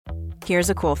Here's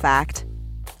a cool fact.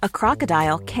 A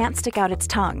crocodile can't stick out its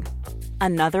tongue.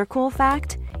 Another cool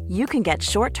fact, you can get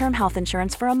short-term health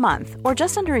insurance for a month or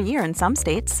just under a year in some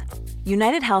states.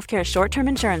 United Healthcare short-term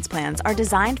insurance plans are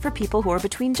designed for people who are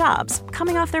between jobs,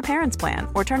 coming off their parents' plan,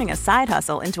 or turning a side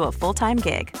hustle into a full-time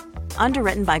gig.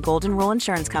 Underwritten by Golden Rule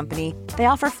Insurance Company, they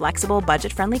offer flexible,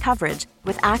 budget-friendly coverage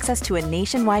with access to a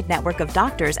nationwide network of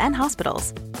doctors and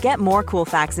hospitals. Get more cool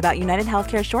facts about United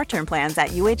Healthcare short-term plans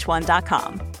at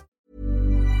uh1.com.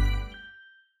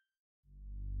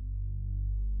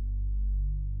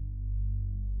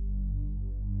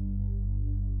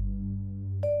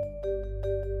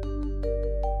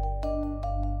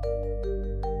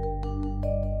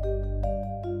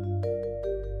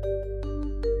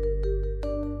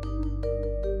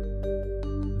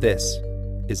 This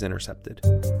is Intercepted.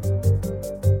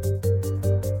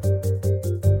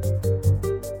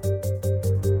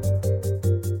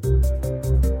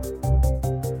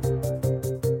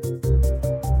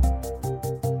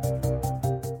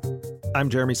 I'm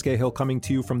Jeremy Scahill, coming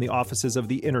to you from the offices of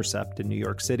The Intercept in New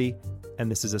York City,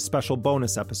 and this is a special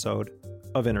bonus episode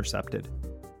of Intercepted.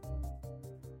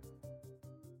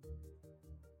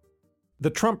 The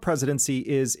Trump presidency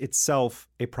is itself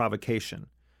a provocation.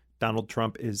 Donald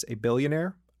Trump is a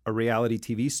billionaire, a reality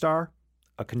TV star,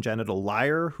 a congenital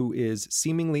liar who is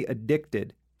seemingly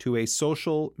addicted to a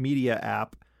social media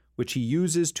app which he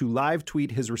uses to live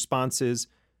tweet his responses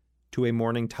to a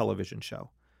morning television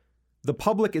show. The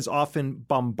public is often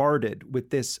bombarded with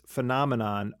this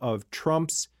phenomenon of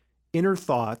Trump's inner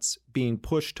thoughts being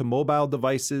pushed to mobile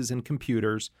devices and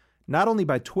computers, not only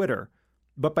by Twitter,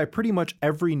 but by pretty much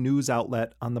every news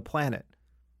outlet on the planet.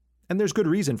 And there's good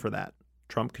reason for that.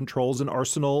 Trump controls an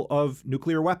arsenal of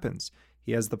nuclear weapons.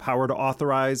 He has the power to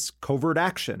authorize covert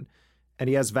action, and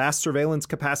he has vast surveillance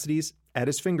capacities at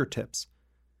his fingertips.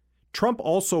 Trump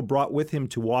also brought with him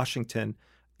to Washington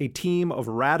a team of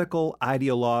radical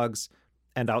ideologues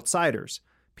and outsiders,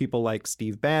 people like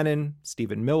Steve Bannon,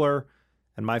 Stephen Miller,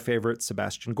 and my favorite,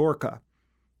 Sebastian Gorka.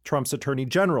 Trump's Attorney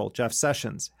General, Jeff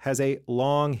Sessions, has a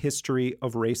long history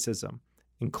of racism,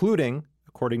 including,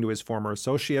 according to his former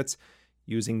associates,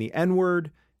 using the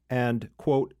N-word and,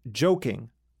 quote, joking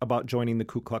about joining the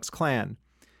Ku Klux Klan.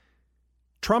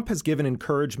 Trump has given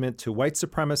encouragement to white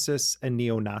supremacists and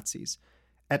neo-Nazis,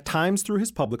 at times through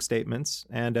his public statements,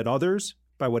 and at others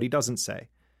by what he doesn't say.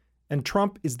 And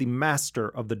Trump is the master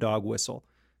of the dog whistle.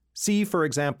 See, for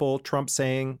example, Trump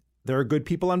saying there are good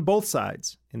people on both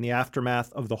sides in the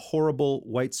aftermath of the horrible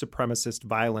white supremacist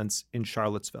violence in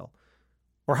Charlottesville.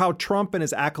 Or how Trump and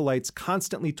his acolytes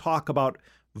constantly talk about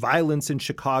violence in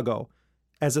Chicago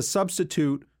as a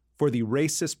substitute for the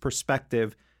racist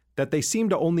perspective that they seem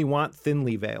to only want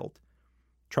thinly veiled.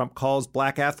 Trump calls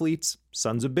black athletes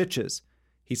sons of bitches.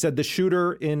 He said the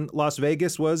shooter in Las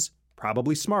Vegas was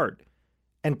probably smart,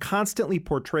 and constantly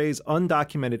portrays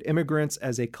undocumented immigrants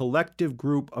as a collective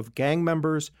group of gang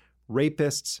members,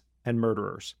 rapists, and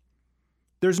murderers.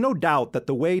 There's no doubt that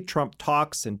the way Trump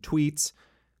talks and tweets,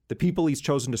 the people he's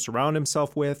chosen to surround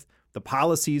himself with, the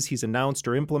policies he's announced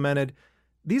or implemented,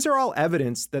 these are all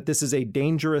evidence that this is a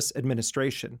dangerous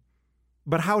administration.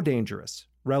 But how dangerous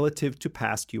relative to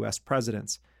past U.S.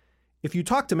 presidents? If you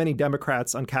talk to many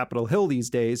Democrats on Capitol Hill these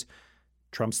days,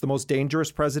 Trump's the most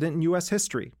dangerous president in U.S.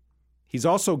 history. He's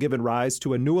also given rise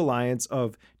to a new alliance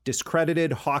of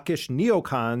discredited, hawkish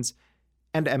neocons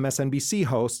and MSNBC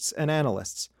hosts and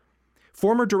analysts.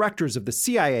 Former directors of the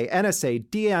CIA, NSA,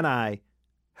 DNI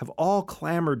have all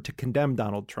clamored to condemn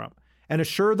Donald Trump and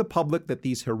assure the public that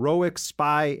these heroic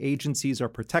spy agencies are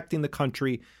protecting the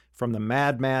country from the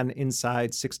madman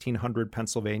inside 1600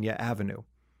 Pennsylvania Avenue.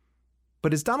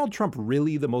 But is Donald Trump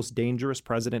really the most dangerous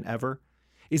president ever?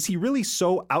 Is he really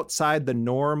so outside the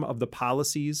norm of the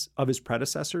policies of his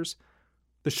predecessors?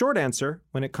 The short answer,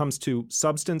 when it comes to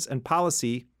substance and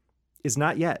policy, is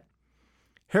not yet.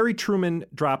 Harry Truman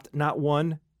dropped not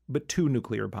one, but 2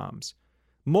 nuclear bombs.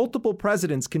 Multiple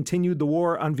presidents continued the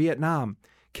war on Vietnam,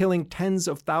 killing tens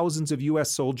of thousands of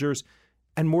U.S. soldiers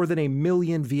and more than 1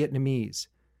 million Vietnamese.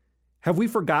 Have we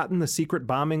forgotten the secret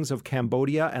bombings of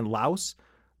Cambodia and Laos,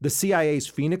 the CIA's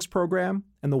Phoenix program,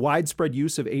 and the widespread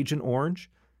use of Agent Orange?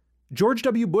 George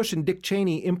W. Bush and Dick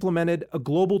Cheney implemented a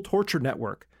global torture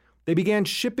network. They began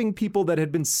shipping people that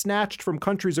had been snatched from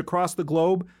countries across the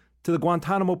globe to the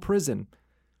Guantanamo prison.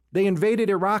 They invaded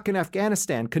Iraq and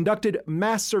Afghanistan, conducted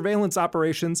mass surveillance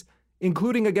operations,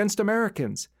 including against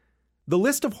Americans. The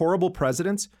list of horrible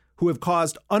presidents who have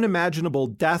caused unimaginable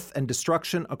death and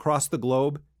destruction across the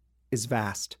globe is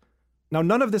vast. Now,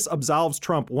 none of this absolves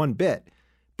Trump one bit,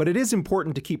 but it is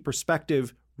important to keep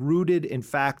perspective rooted in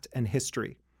fact and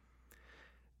history.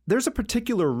 There's a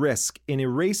particular risk in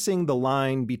erasing the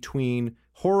line between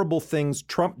horrible things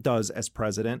Trump does as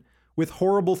president with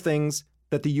horrible things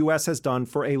that the U.S. has done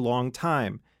for a long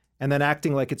time, and then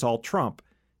acting like it's all Trump.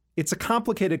 It's a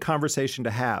complicated conversation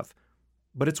to have,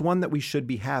 but it's one that we should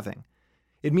be having.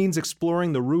 It means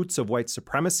exploring the roots of white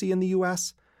supremacy in the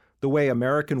U.S., the way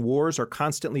American wars are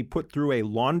constantly put through a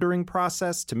laundering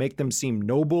process to make them seem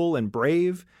noble and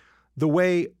brave, the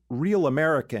way real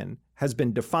American has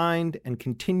been defined and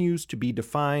continues to be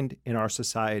defined in our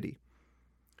society.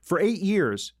 For 8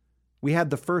 years, we had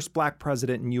the first black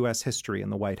president in U.S. history in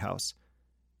the White House.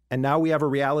 And now we have a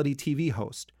reality TV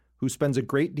host who spends a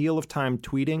great deal of time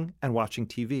tweeting and watching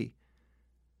TV.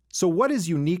 So what is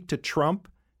unique to Trump,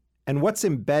 and what's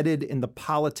embedded in the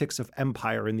politics of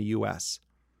empire in the U.S.?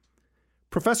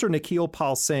 Professor Nikhil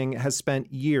Pal Singh has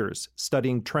spent years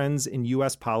studying trends in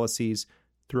U.S. policies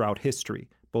throughout history,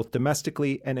 both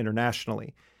domestically and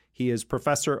internationally. He is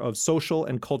professor of social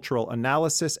and cultural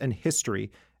analysis and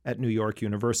history at New York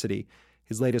University.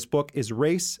 His latest book is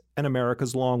Race and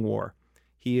America's Long War.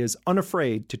 He is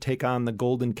unafraid to take on the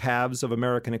golden calves of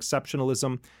American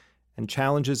exceptionalism and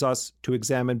challenges us to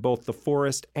examine both the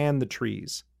forest and the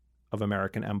trees of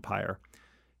American empire.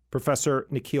 Professor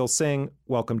Nikhil Singh,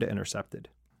 welcome to Intercepted.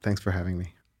 Thanks for having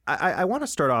me. I want to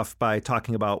start off by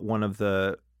talking about one of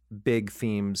the big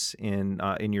themes in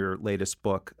your latest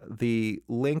book, the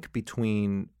link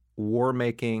between war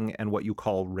making and what you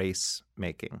call race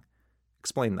making.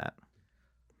 Explain that.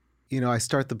 I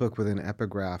start the book with an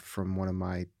epigraph from one of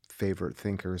my favorite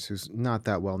thinkers who's not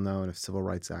that well known, a civil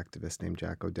rights activist named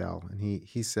Jack O'Dell. And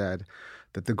he said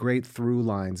that the great through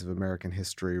lines of American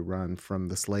history run from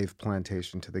the slave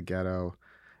plantation to the ghetto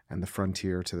and the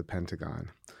frontier to the Pentagon.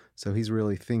 So he's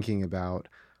really thinking about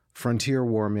frontier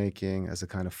war making as a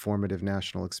kind of formative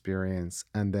national experience,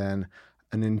 and then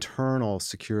an internal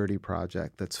security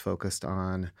project that's focused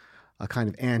on a kind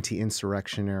of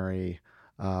anti-insurrectionary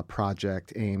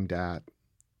project aimed at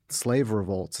slave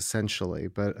revolts, essentially,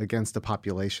 but against a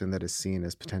population that is seen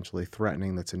as potentially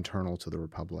threatening that's internal to the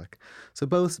republic. So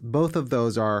both of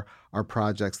those are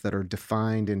projects that are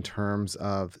defined in terms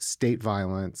of state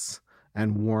violence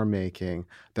and war making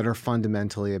that are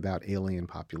fundamentally about alien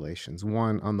populations,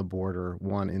 one on the border,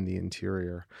 one in the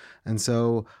interior. And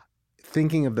so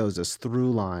thinking of those as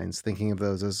through lines, thinking of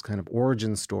those as kind of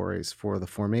origin stories for the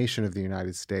formation of the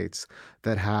United States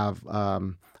that have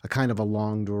a kind of a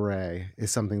longue durée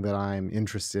is something that I'm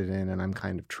interested in and I'm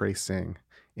kind of tracing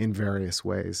in various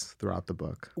ways throughout the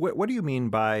book. What do you mean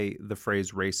by the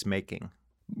phrase race making?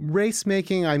 Race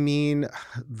making, I mean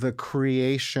the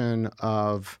creation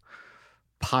of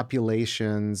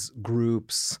populations,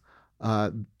 groups,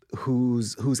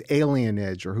 whose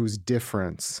alienage or whose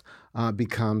difference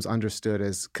becomes understood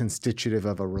as constitutive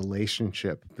of a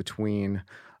relationship between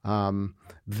them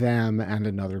and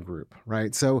another group,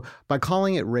 right? So by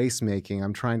calling it race making,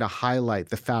 I'm trying to highlight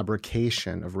the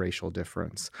fabrication of racial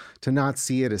difference, to not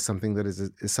see it as something that is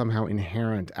somehow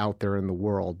inherent out there in the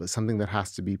world, but something that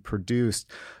has to be produced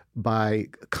by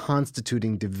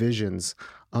constituting divisions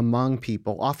among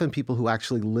people, often people who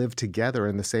actually live together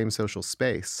in the same social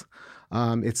space.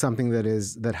 It's something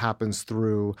that happens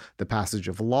through the passage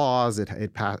of laws. It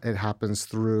happens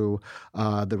through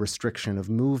the restriction of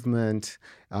movement.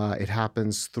 It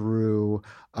happens through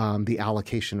the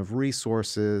allocation of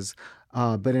resources.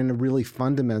 But in a really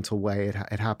fundamental way,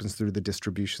 it happens through the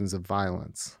distributions of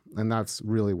violence. And that's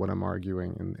really what I'm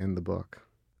arguing in the book.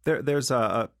 There's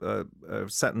a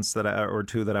sentence or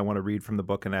two that I want to read from the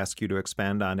book and ask you to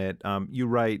expand on it. You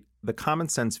write, "The common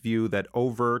sense view that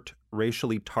overt,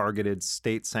 racially targeted,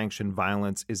 state-sanctioned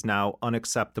violence is now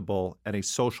unacceptable and a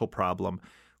social problem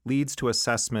leads to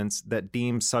assessments that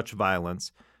deem such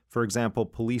violence, for example,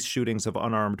 police shootings of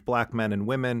unarmed black men and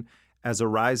women, as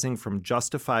arising from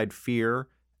justified fear,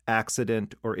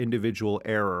 accident, or individual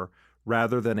error,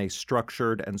 rather than a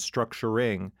structured and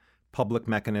structuring public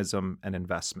mechanism and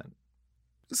investment."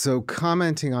 So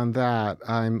commenting on that,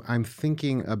 I'm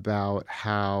thinking about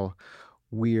how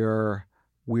we're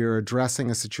addressing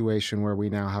a situation where we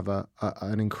now have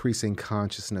an increasing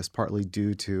consciousness, partly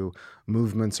due to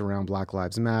movements around Black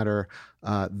Lives Matter,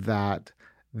 that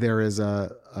there is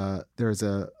a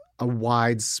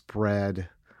widespread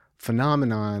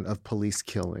phenomenon of police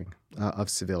killing of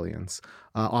civilians,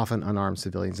 often unarmed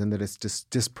civilians, and that it's just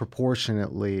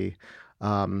disproportionately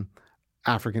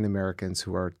African Americans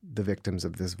who are the victims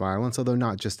of this violence, although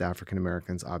not just African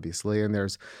Americans, obviously. And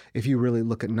if you really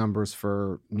look at numbers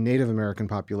for Native American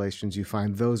populations, you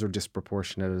find those are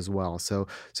disproportionate as well. So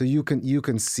you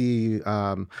can see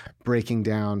breaking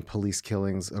down police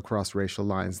killings across racial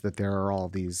lines that there are all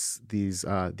these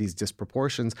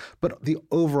disproportions, but the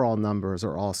overall numbers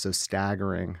are also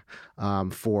staggering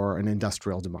for an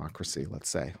industrial democracy, let's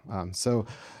say.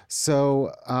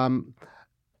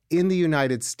 In the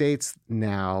United States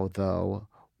now, though,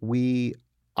 we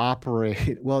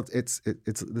operate well. This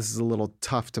is a little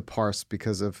tough to parse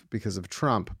because of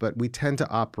Trump, but we tend to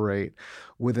operate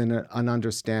within an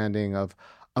understanding of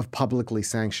publicly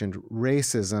sanctioned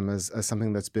racism as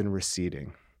something that's been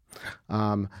receding.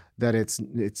 That it's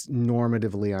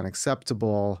normatively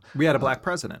unacceptable. We had a black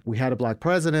president.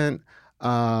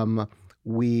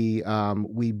 We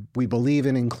believe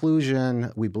in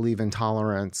inclusion. We believe in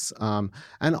tolerance,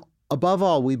 and above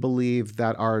all, we believe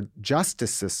that our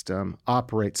justice system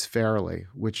operates fairly,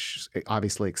 which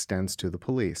obviously extends to the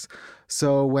police.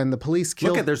 So when the police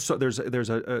kill, there's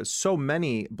so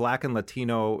many Black and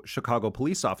Latino Chicago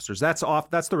police officers. That's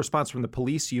the response from the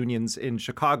police unions in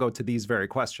Chicago to these very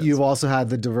questions. You've also had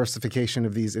the diversification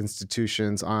of these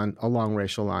institutions along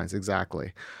racial lines.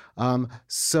 Exactly.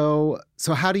 So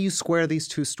how do you square these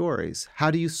two stories?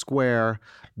 How do you square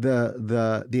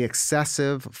the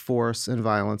excessive force and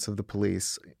violence of the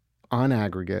police on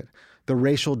aggregate, the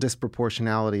racial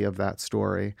disproportionality of that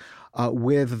story,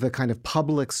 with the kind of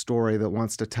public story that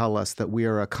wants to tell us that we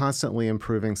are a constantly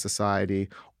improving society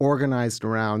organized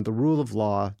around the rule of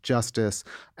law, justice,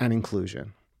 and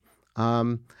inclusion?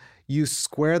 You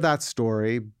square that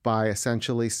story by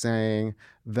essentially saying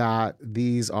that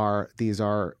these are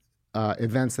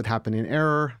events that happen in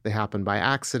error, they happen by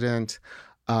accident,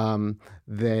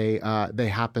 they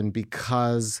happen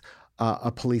because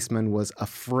a policeman was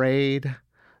afraid,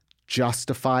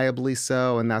 justifiably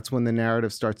so, and that's when the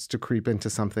narrative starts to creep into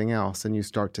something else, and you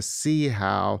start to see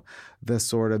how the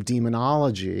sort of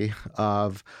demonology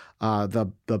of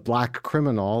the black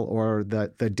criminal or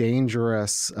the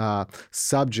dangerous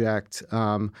subject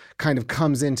kind of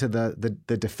comes into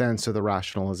the defense or the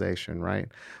rationalization, right?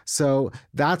 So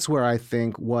that's where I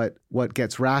think what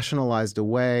gets rationalized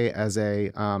away as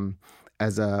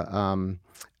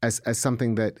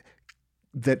something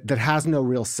that has no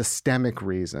real systemic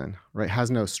reason, right, has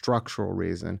no structural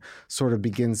reason, sort of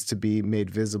begins to be made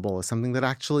visible as something that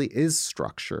actually is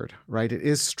structured, right? It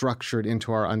is structured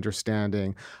into our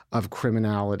understanding of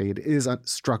criminality. It is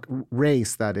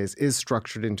race, that is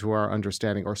structured into our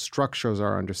understanding or structures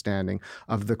our understanding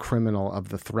of the criminal, of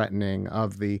the threatening,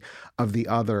 of the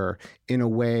other in a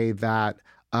way that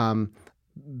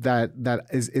that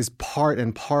is part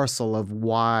and parcel of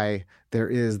why there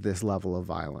is this level of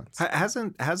violence.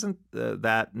 Hasn't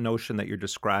that notion that you're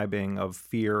describing of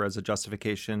fear as a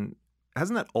justification,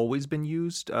 hasn't that always been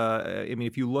used? I mean,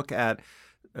 if you look at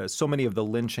so many of the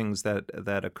lynchings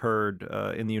that occurred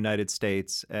in the United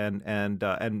States and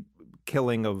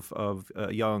killing of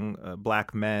young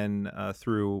black men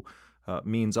through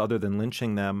means other than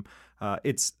lynching them,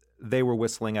 they were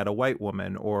whistling at a white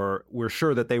woman, or we're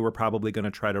sure that they were probably going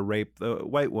to try to rape the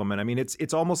white woman. I mean,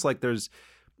 it's almost like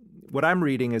what I'm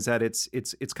reading is that it's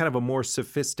kind of a more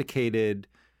sophisticated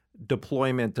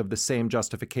deployment of the same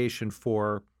justification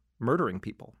for murdering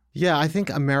people. Yeah, I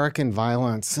think American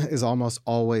violence is almost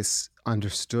always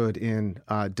understood in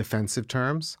defensive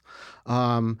terms.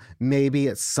 Maybe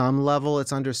at some level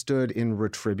it's understood in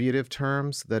retributive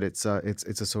terms, that it's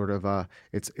a sort of a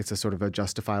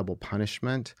justifiable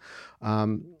punishment.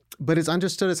 But it's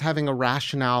understood as having a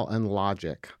rationale and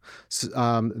logic,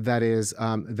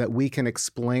 that we can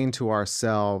explain to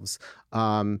ourselves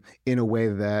in a way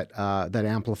that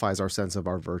amplifies our sense of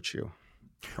our virtue.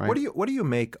 Right. What do you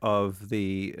make of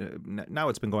the now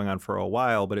it's been going on for a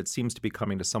while, but it seems to be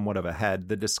coming to somewhat of a head,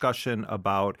 the discussion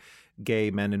about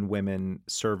gay men and women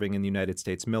serving in the United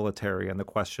States military and the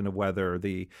question of whether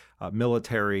the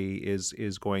military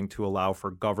is going to allow for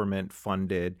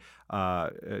government-funded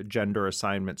gender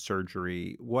assignment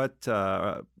surgery? What's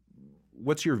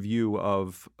your view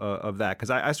of that? Because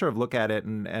I sort of look at it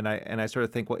and I sort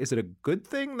of think, well, is it a good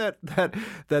thing that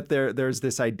there's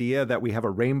this idea that we have a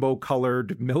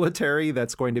rainbow-colored military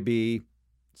that's going to be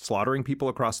slaughtering people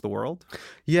across the world?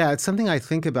 Yeah, it's something I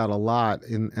think about a lot,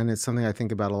 and it's something I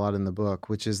think about a lot in the book,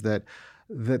 which is that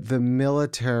the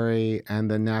military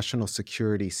and the national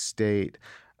security state,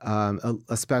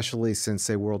 especially since,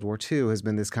 say, World War II, has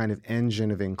been this kind of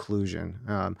engine of inclusion,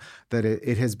 that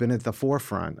it has been at the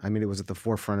forefront. I mean, it was at the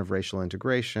forefront of racial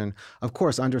integration, of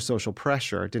course, under social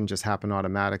pressure. It didn't just happen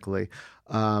automatically.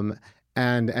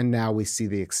 And now we see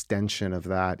the extension of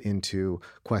that into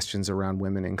questions around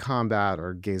women in combat,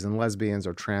 or gays and lesbians,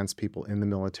 or trans people in the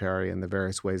military, and the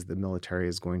various ways the military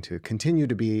is going to continue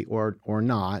to be, or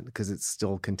not, because it's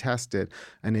still contested,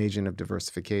 an agent of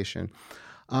diversification.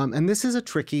 And this is a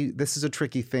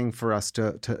tricky thing for us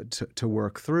to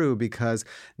work through, because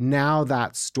now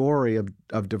that story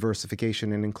of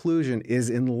diversification and inclusion is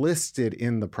enlisted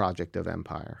in the Project of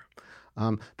Empire.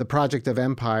 The Project of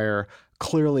Empire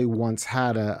clearly once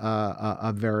had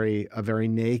a very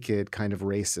naked kind of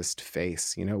racist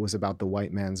face. It was about the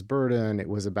white man's burden. It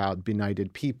was about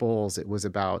benighted peoples. It was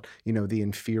about, the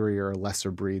inferior,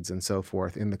 lesser breeds and so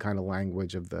forth, in the kind of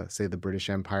language of the British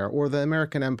Empire or the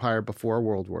American Empire before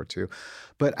World War II.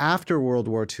 But after World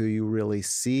War II, you really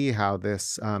see how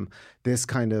this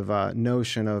kind of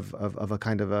notion of a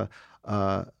kind of a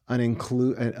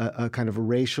kind of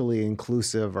racially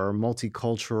inclusive or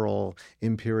multicultural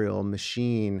imperial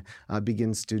machine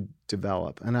begins to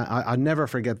develop. And I'll never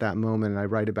forget that moment, and I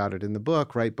write about it in the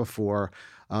book, right before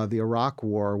the Iraq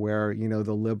War, where,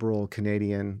 the liberal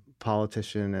Canadian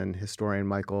politician and historian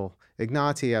Michael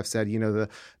Ignatieff said,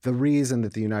 the reason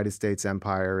that the United States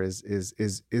empire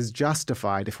is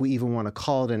justified, if we even want to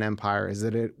call it an empire, is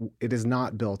that it is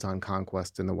not built on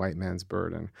conquest and the white man's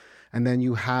burden. And then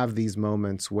you have these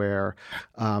moments where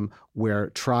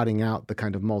trotting out the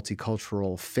kind of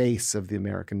multicultural face of the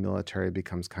American military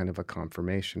becomes kind of a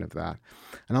confirmation of that.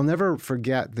 And I'll never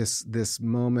forget this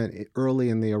moment early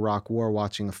in the Iraq War,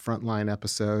 watching a Frontline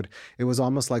episode. It was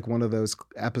almost like one of those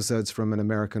episodes from an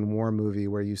American war movie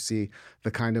where you see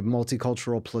the kind of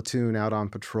multicultural platoon out on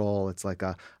patrol. It's like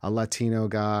a Latino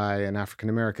guy, an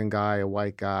African-American guy, a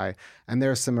white guy, and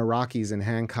there's some Iraqis in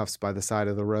handcuffs by the side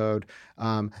of the road.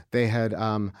 They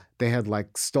had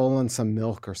like stolen some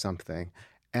milk or something,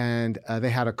 and they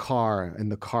had a car,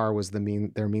 and the car was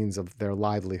their means of their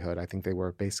livelihood. I think they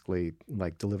were basically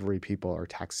like delivery people or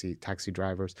taxi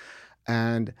drivers.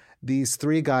 And these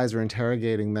three guys are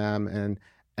interrogating them,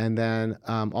 and then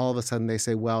all of a sudden they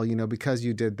say, well, because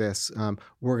you did this,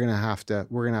 we're gonna have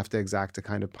to exact a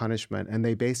kind of punishment. And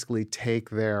they basically take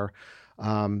their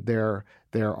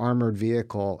armored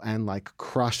vehicle and like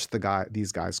crush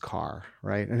these guys' car,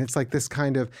 right? And it's like this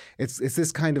kind of it's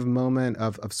this kind of moment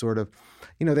of sort of,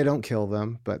 they don't kill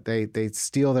them, but they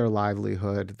steal their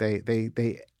livelihood.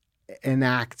 They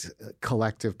enact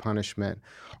collective punishment,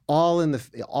 all in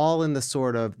the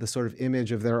sort of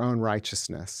image of their own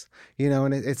righteousness,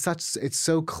 and it's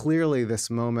so clearly this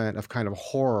moment of kind of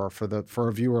horror for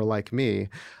a viewer like me,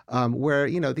 where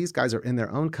these guys are in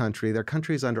their own country, their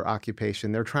country's under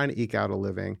occupation, they're trying to eke out a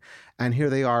living, and here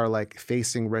they are like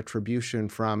facing retribution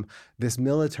from this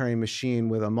military machine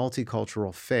with a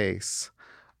multicultural face.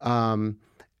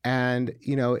 And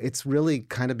it's really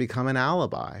kind of become an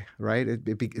alibi, right?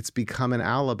 It's become an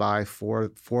alibi for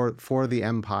the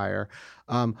empire,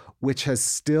 which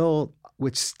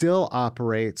still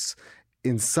operates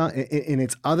in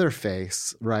its other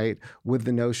face, right? With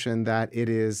the notion that it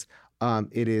is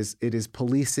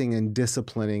policing and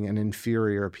disciplining an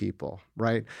inferior people,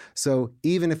 right? So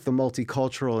even if the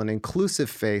multicultural and inclusive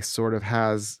face sort of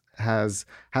has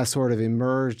sort of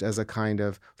emerged as a kind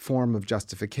of form of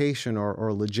justification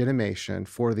or legitimation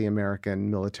for the American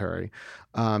military,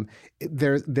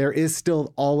 there is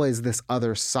still always this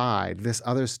other side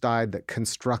that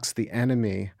constructs the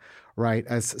enemy, right,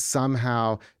 as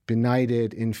somehow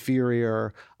benighted,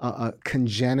 inferior,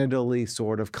 congenitally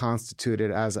sort of constituted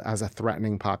as a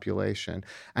threatening population.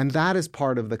 And that is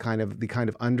part of the kind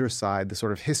of underside, the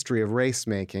sort of history of race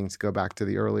making, to go back to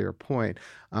the earlier point,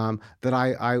 that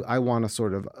I want to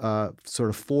sort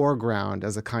of foreground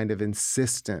as a kind of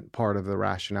insistent part of the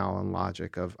rationale and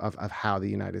logic of how the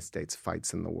United States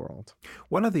fights in the world.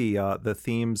 One of the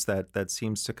themes that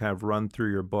seems to kind of run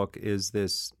through your book is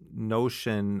this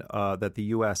notion that the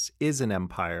U.S. is an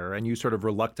empire, and you sort of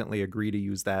reluctantly agree to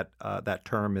use that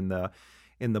term in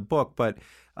the book. But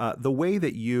the way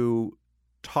that you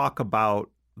talk about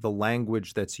the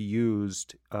language that's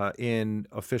used in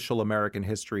official American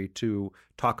history to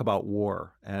talk about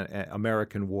war and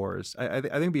American wars, I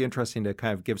think it'd be interesting to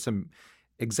kind of give some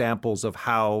examples of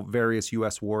how various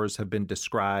U.S. wars have been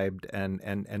described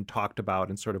and talked about,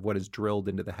 and sort of what is drilled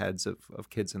into the heads of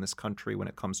kids in this country when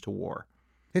it comes to war.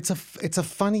 It's a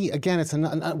funny, again, it's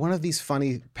one of these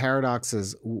funny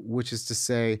paradoxes, which is to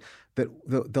say that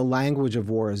the language of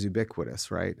war is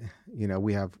ubiquitous, right?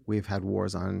 We've had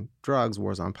wars on drugs,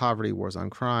 wars on poverty, wars on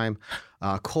crime,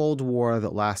 Cold War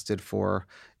that lasted for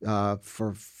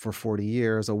 40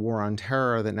 years, a war on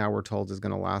terror that now we're told is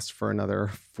going to last for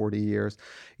another 40 years.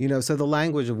 So the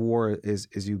language of war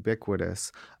is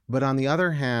ubiquitous. But on the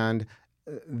other hand,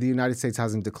 the United States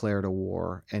hasn't declared a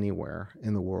war anywhere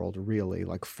in the world, really,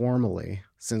 like formally,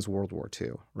 since World War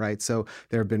II, right? So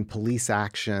there have been police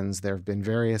actions, there have been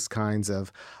various kinds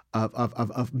of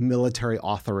military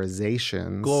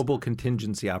authorizations. Global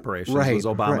contingency operations right, was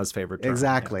Obama's right. favorite term.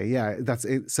 Exactly, yeah. That's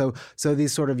it. So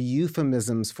these sort of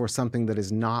euphemisms for something that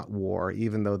is not war,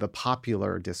 even though the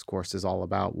popular discourse is all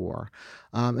about war.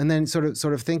 And then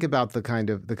sort of think about the kind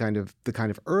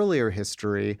of earlier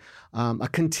history, a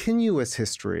continuous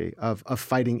history of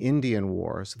fighting Indian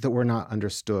wars that were not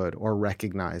understood or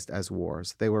recognized as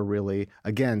wars. They were really,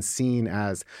 again, seen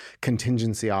as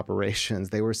contingency operations.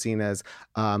 They were seen as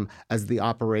the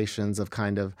operations of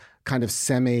kind of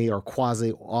semi or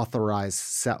quasi authorized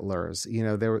settlers. You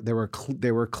know, they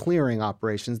were clearing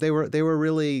operations. They were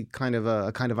really kind of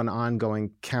an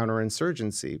ongoing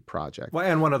counterinsurgency project. Well,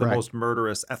 and one of the most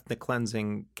murderous ethnic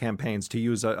cleansing campaigns, to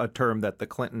use a term that the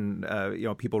Clinton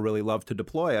people really love to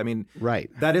deploy. I mean,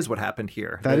 that is what happened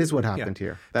here. That is what happened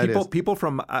here. People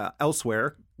from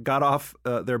elsewhere got off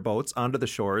their boats onto the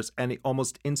shores and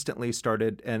almost instantly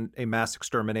started a mass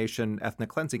extermination, ethnic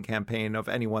cleansing campaign of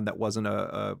anyone that wasn't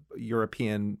a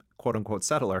European quote unquote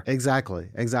settler. Exactly.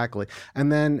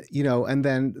 And then,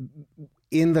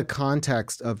 in the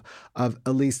context of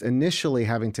at least initially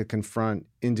having to confront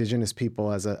indigenous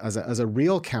people as a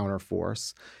real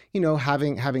counterforce,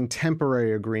 having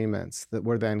temporary agreements that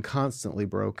were then constantly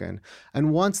broken.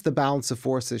 And once the balance of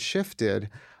forces shifted,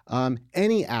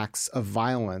 any acts of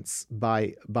violence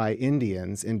by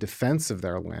Indians in defense of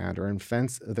their land or in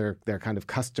defense of their kind of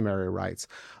customary rights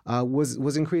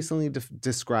was increasingly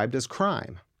described as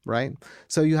crime. Right?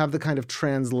 So you have the kind of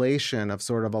translation of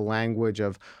sort of a language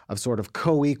of sort of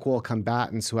co-equal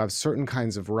combatants who have certain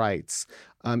kinds of rights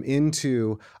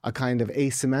into a kind of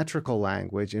asymmetrical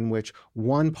language in which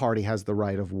one party has the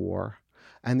right of war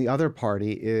and the other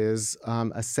party is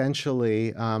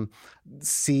essentially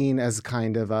seen as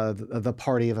kind of the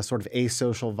party of a sort of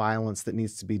asocial violence that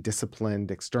needs to be disciplined,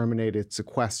 exterminated,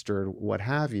 sequestered, what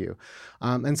have you.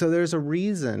 And so there's a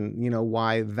reason,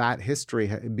 why that history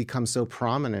becomes so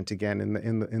prominent again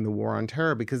in the War on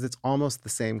Terror, because it's almost the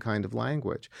same kind of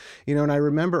language. And I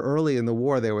remember early in the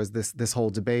war there was this whole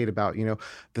debate about,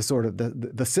 the sort of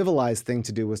the civilized thing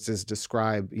to do was to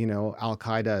describe,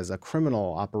 Al-Qaeda as a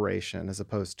criminal operation as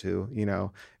opposed to,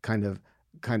 kind of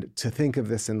to think of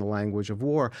this in the language of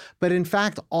war. But in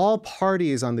fact, all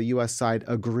parties on the U.S. side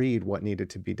agreed what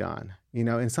needed to be done.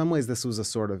 In some ways, this was a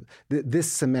sort of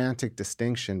this semantic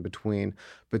distinction between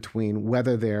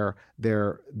whether they're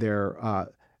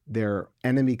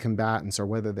enemy combatants or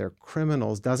whether they're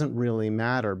criminals doesn't really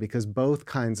matter, because both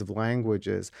kinds of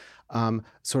languages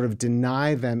sort of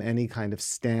deny them any kind of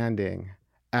standing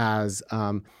as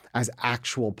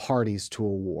actual parties to a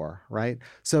war, right?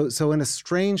 So in a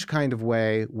strange kind of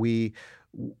way, we've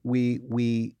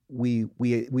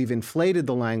inflated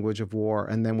the language of war,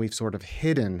 and then we've sort of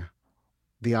hidden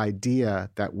the idea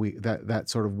that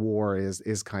sort of war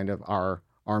is kind of our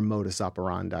modus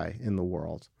operandi in the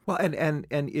world. Well, and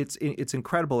it's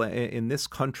incredible. In this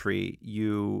country,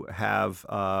 you have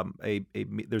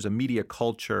there's a media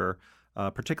culture,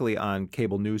 particularly on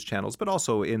cable news channels, but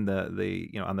also in the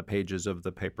on the pages of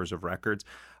the papers of records,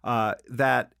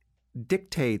 that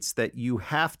dictates that you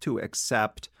have to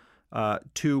accept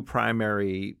two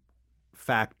primary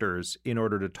factors in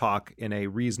order to talk in a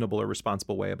reasonable or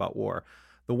responsible way about war.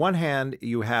 The one hand,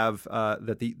 you have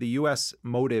that the U.S.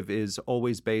 motive is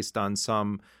always based on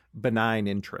some benign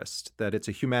interest, that it's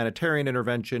a humanitarian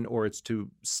intervention or it's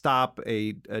to stop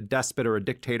a despot or a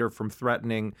dictator from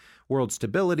threatening world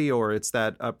stability, or it's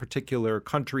that a particular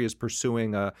country is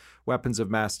pursuing a weapons of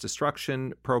mass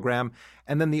destruction program.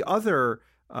 And then the other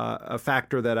a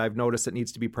factor that I've noticed that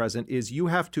needs to be present is you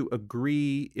have to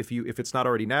agree, if it's not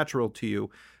already natural to you,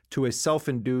 to a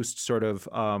self-induced sort of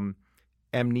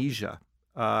amnesia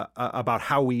about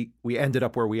how we ended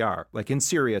up where we are, like in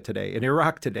Syria today, in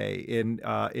Iraq today, in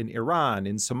Iran,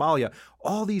 in Somalia,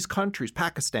 all these countries,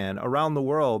 Pakistan, around the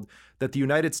world, that the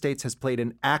United States has played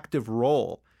an active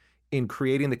role in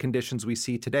creating the conditions we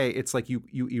see today. It's like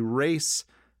you erase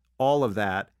all of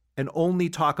that and only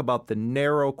talk about the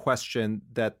narrow question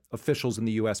that officials in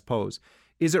the U.S. pose.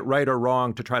 Is it right or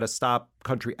wrong to try to stop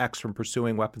country X from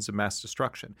pursuing weapons of mass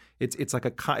destruction? It's like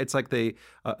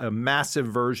a massive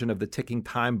version of the ticking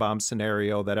time bomb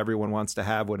scenario that everyone wants to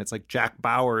have when it's like Jack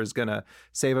Bauer is going to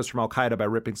save us from Al-Qaeda by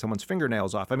ripping someone's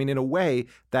fingernails off. I mean, in a way,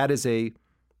 that is a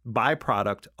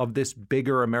byproduct of this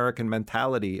bigger American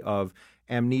mentality of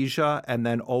amnesia and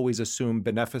then always assume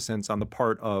beneficence on the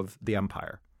part of the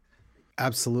empire.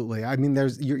 Absolutely. I mean,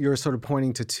 you're sort of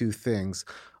pointing to two things.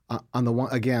 on the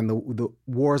one, again, the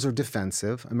wars are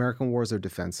defensive. American wars are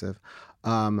defensive.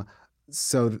 And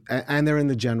they're in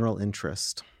the general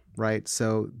interest, right?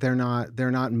 So they're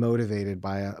not motivated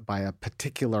by a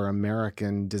particular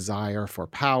American desire for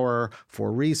power,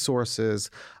 for resources.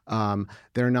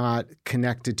 They're not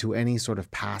connected to any sort of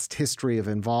past history of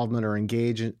involvement or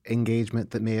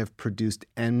engagement that may have produced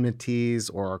enmities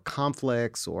or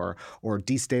conflicts or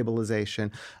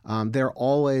destabilization. They're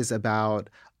always about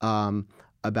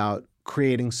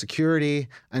creating security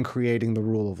and creating the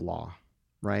rule of law,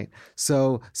 right?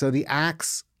 So the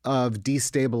acts of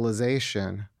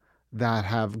destabilization that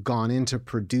have gone into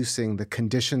producing the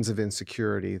conditions of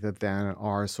insecurity that then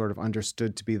are sort of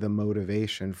understood to be the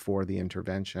motivation for the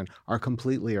intervention are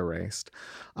completely erased.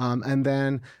 And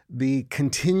then the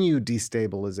continued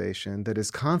destabilization that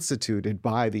is constituted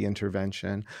by the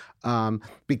intervention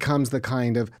becomes the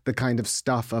kind of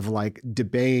stuff of like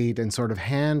debate and sort of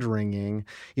hand-wringing,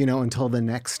 until the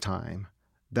next time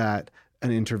that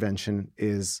an intervention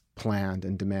is planned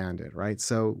and demanded, right?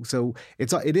 So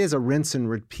it is a rinse and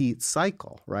repeat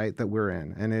cycle, right, that we're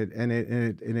in, and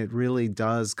it really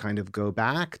does kind of go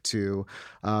back to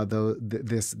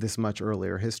this much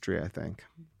earlier history, I think.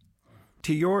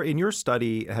 In your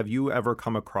study, have you ever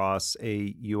come across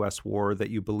a U.S. war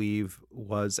that you believe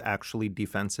was actually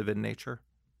defensive in nature?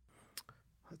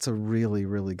 That's a really,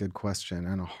 really good question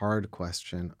and a hard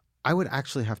question. I would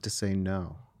actually have to say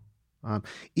no.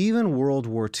 Even World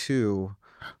War II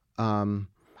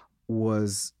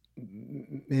was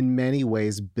in many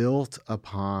ways built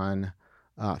upon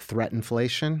threat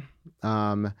inflation.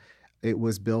 It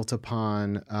was built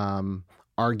upon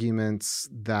arguments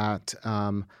that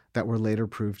were later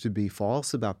proved to be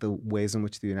false about the ways in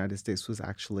which the United States was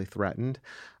actually threatened.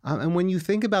 And when you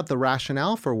think about the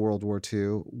rationale for World War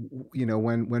II,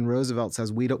 when Roosevelt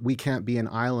says we can't be an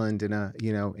island in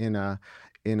a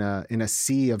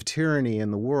sea of tyranny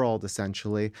in the world,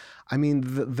 essentially. I mean,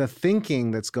 the thinking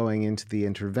that's going into the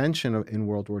intervention in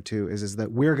World War II is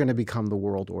that we're going to become the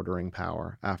world ordering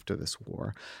power after this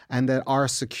war, and that our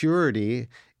security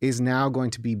is now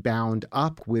going to be bound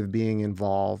up with being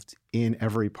involved in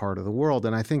every part of the world.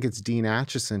 And I think it's Dean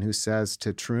Acheson who says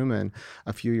to Truman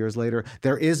a few years later,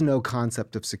 there is no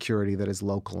concept of security that is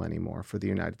local anymore for the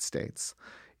United States.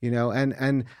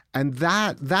 And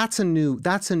that's a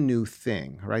new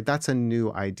thing, right? That's a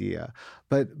new idea,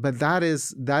 but that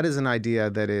is an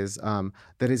idea that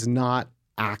is not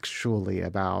actually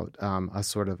about a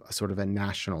sort of a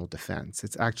national defense.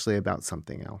 It's actually about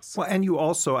something else. Well, and you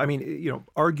also,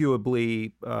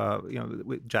 arguably,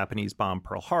 with Japanese bomb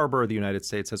Pearl Harbor, the United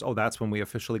States says, oh, that's when we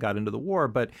officially got into the war.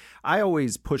 But I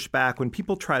always push back when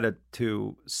people try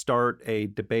to start a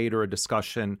debate or a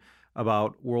discussion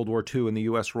about World War II and the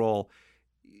U.S. role.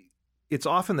 It's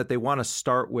often that they want to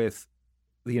start with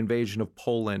the invasion of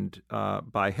Poland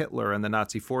by Hitler and the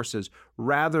Nazi forces,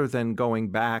 rather than going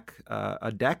back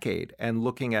a decade and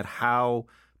looking at how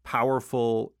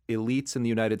powerful elites in the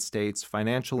United States,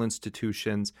 financial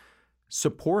institutions,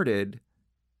 supported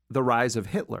the rise of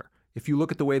Hitler. If you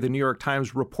look at the way the New York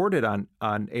Times reported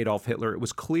on Adolf Hitler, it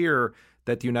was clear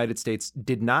that the United States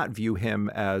did not view him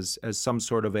as some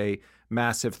sort of a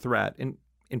massive threat. And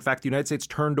in fact, the United States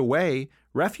turned away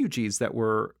refugees that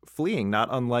were fleeing, not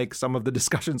unlike some of the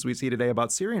discussions we see today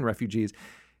about Syrian refugees.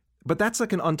 But that's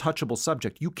like an untouchable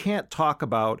subject. You can't talk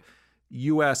about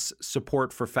U.S.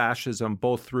 support for fascism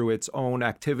both through its own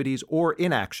activities or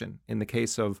inaction. In the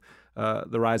case of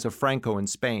the rise of Franco in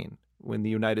Spain, when the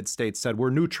United States said, we're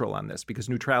neutral on this, because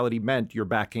neutrality meant you're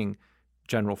backing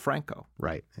General Franco.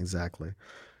 Right, exactly.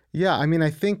 Yeah,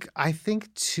 I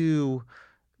think to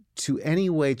any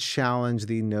way challenge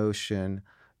the notion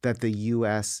that the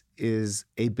U.S. is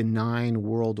a benign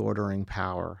world ordering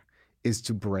power is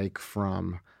to break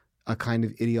from a kind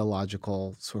of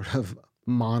ideological sort of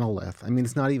monolith.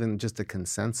 It's not even just a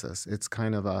consensus. It's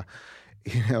kind of a,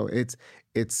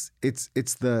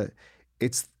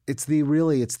 it's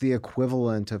the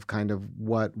equivalent of kind of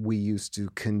what we used to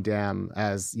condemn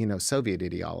as, Soviet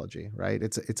ideology, right?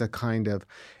 It's a kind of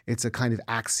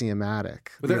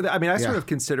axiomatic. But I sort of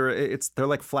consider they're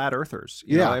like flat earthers.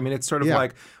 You know? It's sort of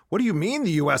like, what do you mean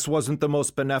the U.S. wasn't the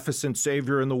most beneficent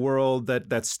savior in the world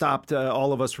that stopped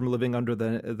all of us from living under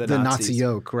the Nazis? Nazi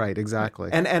yoke, right? Exactly.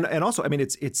 And also,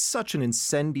 it's such an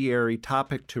incendiary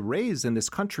topic to raise in this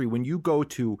country when you go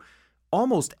to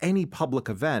almost any public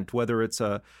event, whether it's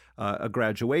a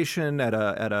graduation at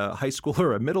a high school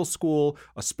or a middle school,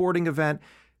 a sporting event,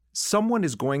 someone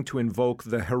is going to invoke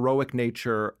the heroic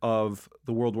nature of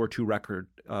the World War II record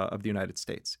of the United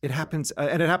States. It happens,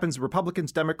 and it happens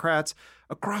Republicans, Democrats,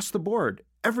 across the board.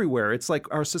 everywhere. It's like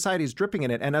our society is dripping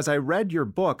in it. And as I read your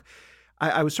book,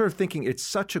 I was sort of thinking it's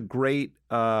such a great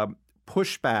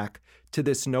pushback to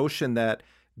this notion that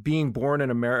being born an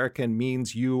American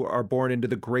means you are born into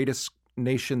the greatest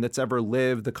nation that's ever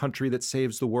lived, the country that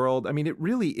saves the world. I mean, it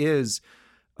really is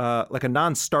like a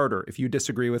non-starter, if you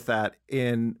disagree with that,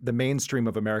 in the mainstream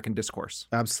of American discourse.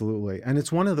 Absolutely. And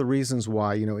it's one of the reasons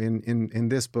why, in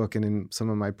this book and in some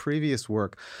of my previous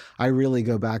work, I really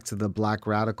go back to the Black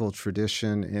radical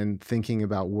tradition in thinking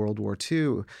about World War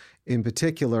II in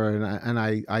particular. And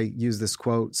I use this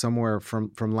quote somewhere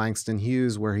from Langston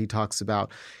Hughes where he talks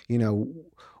about,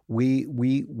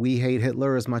 we hate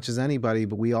Hitler as much as anybody,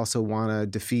 but we also want to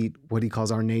defeat what he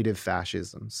calls our native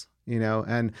fascisms,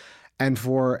 And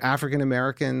for African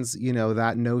Americans,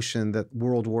 that notion that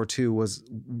World War II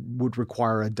would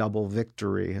require a double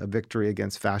victory, a victory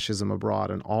against fascism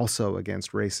abroad and also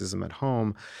against racism at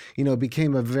home,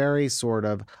 became a very sort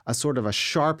of a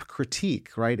sharp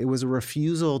critique, right? It was a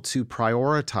refusal to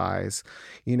prioritize,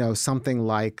 something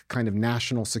like kind of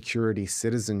national security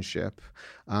citizenship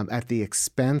at the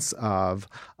expense of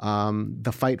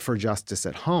the fight for justice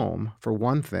at home, for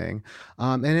one thing.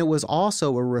 And it was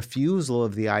also a refusal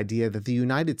of the idea that the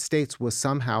United States was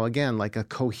somehow, again, like a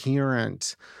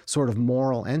coherent sort of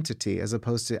moral entity, as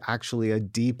opposed to actually a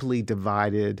deeply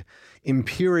divided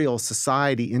imperial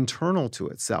society internal to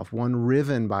itself, one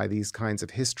riven by these kinds of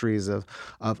histories of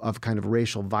kind of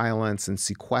racial violence and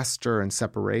sequester and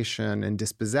separation and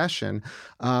dispossession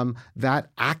that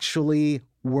actually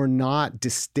were not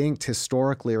distinct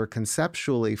historically or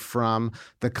conceptually from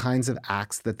the kinds of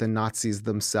acts that the Nazis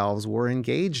themselves were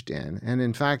engaged in. And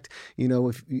in fact,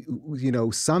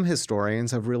 some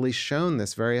historians have really shown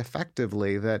this very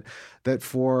effectively, that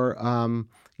for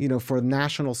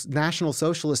National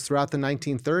Socialists throughout the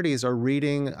 1930s are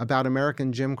reading about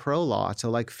American Jim Crow law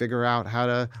to figure out how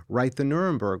to write the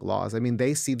Nuremberg laws. I mean,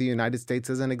 they see the United States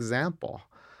as an example.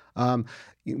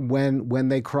 When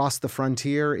they cross the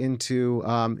frontier into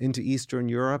Eastern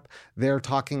Europe, they're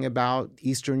talking about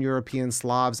Eastern European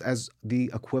Slavs as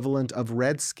the equivalent of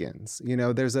Redskins.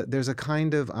 There's a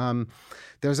kind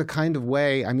of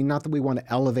way. I mean, not that we want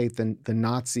to elevate the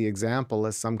Nazi example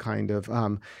as some kind of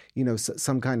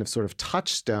some kind of sort of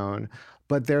touchstone,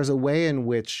 but there's a way in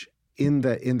which in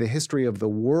the history of the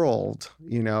world,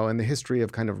 and the history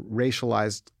of kind of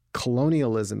racialized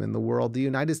colonialism in the world, the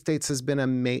United States has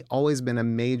been always been a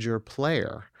major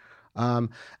player. And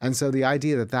so the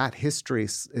idea that history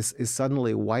is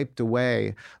suddenly wiped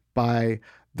away by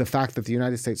the fact that the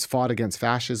United States fought against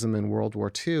fascism in World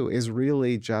War II is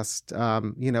really just,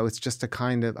 it's just a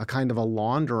kind of a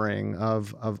laundering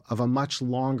of a much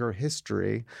longer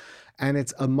history. And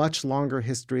it's a much longer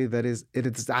history it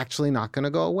is actually not going to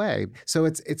go away. So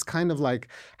it's kind of like,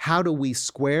 how do we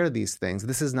square these things?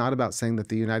 This is not about saying that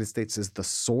the United States is the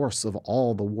source of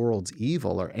all the world's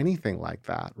evil or anything like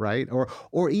that, right?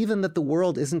 Or even that the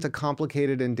world isn't a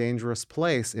complicated and dangerous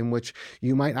place in which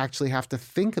you might actually have to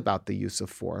think about the use of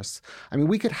force. I mean,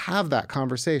 we could have that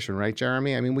conversation, right,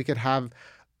 Jeremy? I mean, we could have,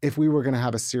 if we were going to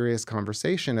have a serious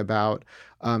conversation about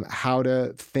how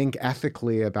to think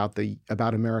ethically about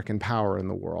American power in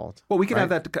the world. Well, we can right?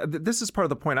 have that. This is part of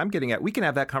the point I'm getting at. We can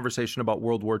have that conversation about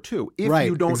World War II. If right,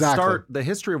 you don't exactly. start the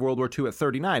history of World War II at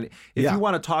 39, if you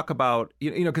want to talk about,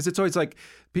 because it's always like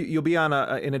you'll be in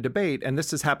a debate, and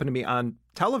this has happened to me on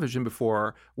television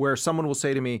before, where someone will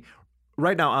say to me,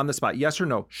 right now on the spot, yes or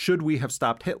no, should we have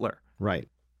stopped Hitler? Right.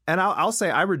 And I'll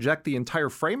say I reject the entire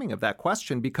framing of that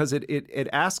question because it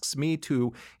asks me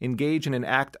to engage in an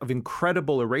act of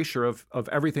incredible erasure of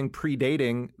everything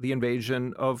predating the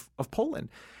invasion of Poland.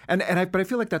 But I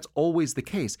feel like that's always the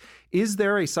case. Is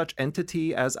there a such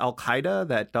entity as Al-Qaeda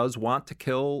that does want to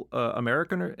kill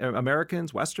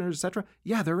Americans, Westerners, etc.?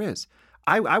 Yeah, there is.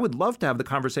 I would love to have the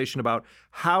conversation about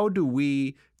how do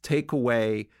we take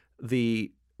away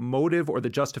the motive or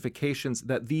the justifications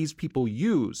that these people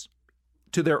use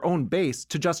to their own base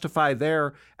to justify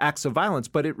their acts of violence,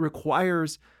 but it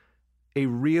requires a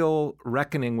real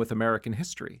reckoning with American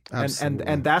history.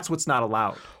 And that's what's not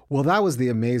allowed. Well, that was the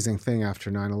amazing thing after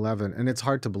 9/11. And it's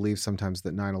hard to believe sometimes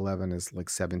that 9/11 is like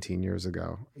 17 years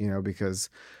ago, because,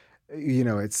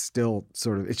 it's still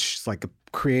sort of, it's just like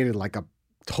created like a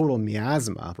total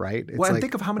miasma, right? It's and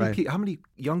think of how many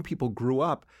young people grew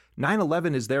up.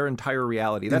 9/11 is their entire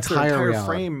reality. That's their entire reality.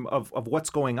 Frame of what's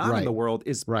going on in the world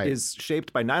is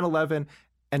shaped by 9/11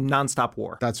 and nonstop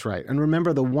war. That's right. And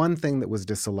remember, the one thing that was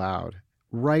disallowed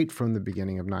right from the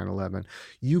beginning of 9/11,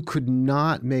 you could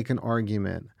not make an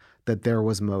argument that there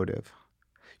was motive.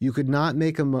 You could not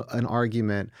make an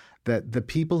argument that the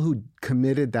people who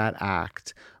committed that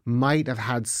act might have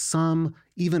had some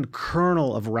even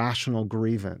kernel of rational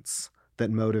grievance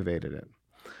that motivated it.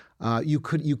 You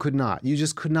could not. You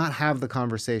just could not have the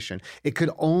conversation. It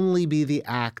could only be the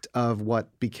act of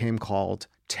what became called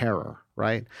terror,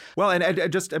 right? Well, and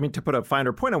to put a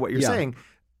finer point on what you're saying,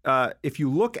 if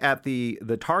you look at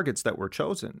the targets that were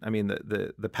chosen, I mean,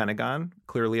 the Pentagon,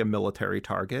 clearly a military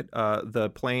target.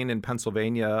 The plane in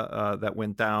Pennsylvania that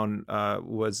went down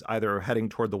was either heading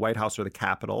toward the White House or the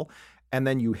Capitol. And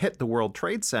then you hit the World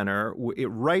Trade Center,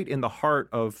 right in the heart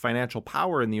of financial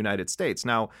power in the United States.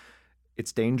 Now,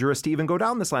 it's dangerous to even go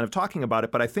down this line of talking about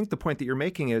it, but I think the point that you're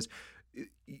making is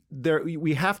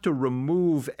we have to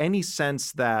remove any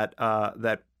sense that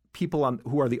people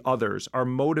who are the others are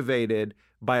motivated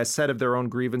by a set of their own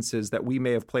grievances that we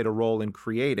may have played a role in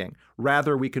creating.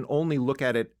 Rather, we can only look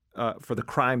at it for the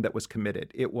crime that was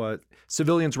committed.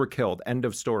 Civilians were killed. End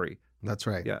of story. That's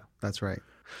right. Yeah, that's right.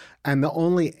 And the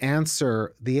only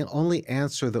answer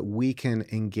that we can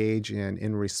engage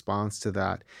in response to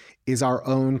that is our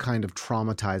own kind of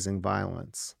traumatizing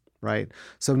violence, right?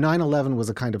 So 9/11 was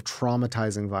a kind of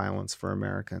traumatizing violence for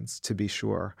Americans, to be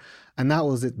sure. And that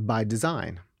was it by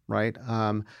design, right?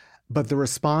 But the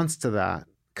response to that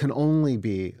can only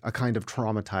be a kind of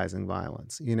traumatizing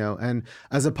violence, and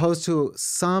as opposed to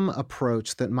some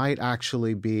approach that might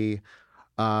actually be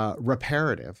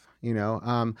reparative,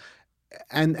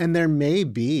 and there may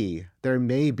be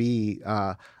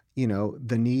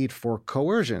the need for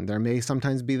coercion. There may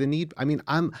sometimes be the need. I mean,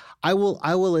 I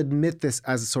will admit this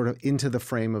as sort of into the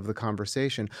frame of the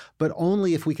conversation, but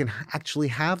only if we can actually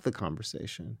have the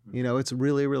conversation. It's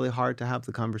really, really hard to have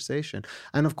the conversation.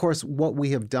 And of course, what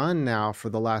we have done now for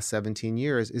the last 17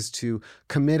 years is to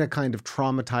commit a kind of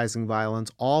traumatizing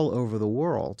violence all over the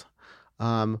world,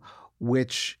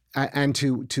 which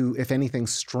to if anything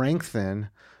strengthen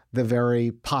the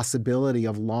very possibility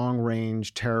of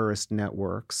long-range terrorist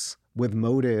networks with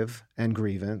motive and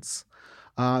grievance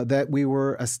that we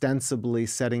were ostensibly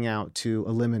setting out to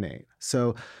eliminate.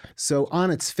 So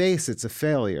on its face, it's a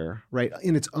failure, right?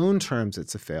 In its own terms,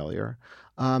 it's a failure.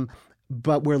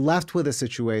 But we're left with a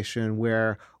situation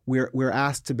where we're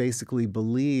asked to basically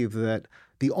believe that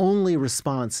the only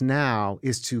response now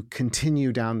is to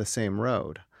continue down the same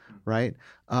road, right?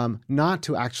 Not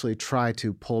to actually try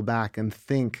to pull back and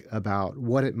think about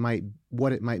what it might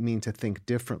mean to think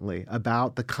differently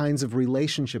about the kinds of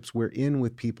relationships we're in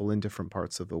with people in different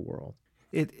parts of the world.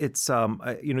 It's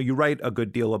you write a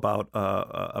good deal about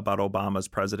Obama's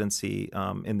presidency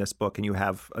in this book, and you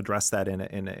have addressed that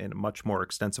in a much more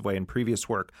extensive way in previous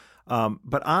work.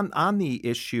 But on the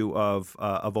issue of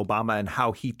Obama and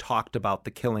how he talked about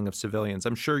the killing of civilians,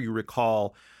 I'm sure you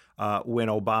recall when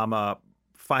Obama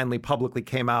finally publicly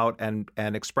came out and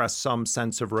expressed some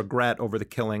sense of regret over the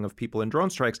killing of people in drone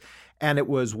strikes. And it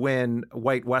was when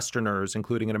white Westerners,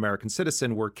 including an American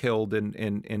citizen, were killed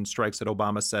in strikes that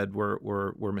Obama said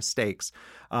were mistakes.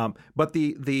 But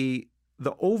the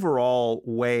overall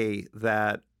way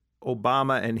that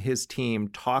Obama and his team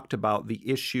talked about the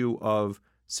issue of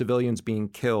civilians being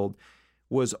killed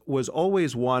was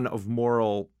always one of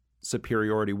moral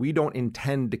superiority. We don't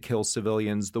intend to kill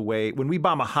civilians the way when we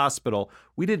bomb a hospital,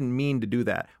 we didn't mean to do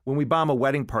that. When we bomb a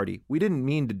wedding party, we didn't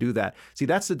mean to do that. See,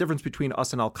 that's the difference between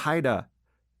us and Al-Qaeda.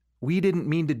 We didn't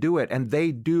mean to do it, and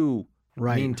they do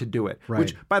mean to do it. Right.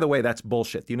 Which, by the way, that's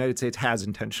bullshit. The United States has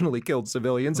intentionally killed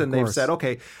civilians, and they've said,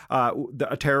 okay,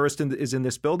 a terrorist is in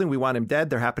this building. We want him dead.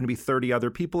 There happen to be 30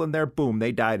 other people in there. Boom,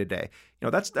 they die today.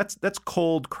 That's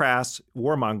cold, crass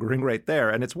warmongering right there,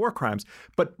 and it's war crimes.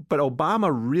 But Obama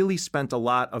really spent a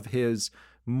lot of his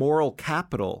moral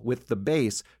capital with the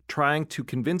base trying to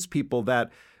convince people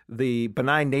that the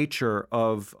benign nature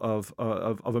of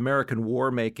American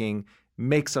war making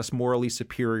makes us morally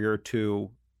superior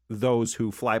to those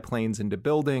who fly planes into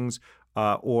buildings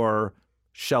or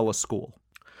shell a school.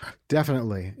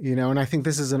 Definitely. And I think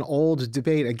this is an old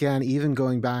debate, again, even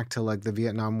going back to like the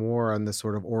Vietnam War and the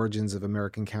sort of origins of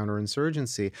American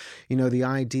counterinsurgency, the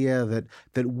idea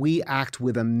that we act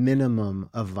with a minimum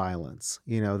of violence,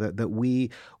 that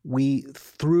we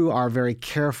through our very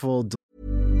careful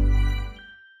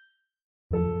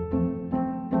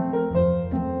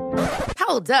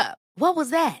Hold up. What was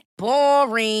that?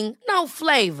 Boring. No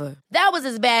flavor. That was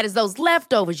as bad as those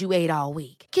leftovers you ate all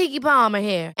week. Keke Palmer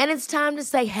here. And it's time to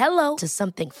say hello to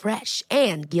something fresh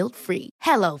and guilt-free.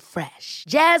 Hello Fresh.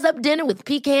 Jazz up dinner with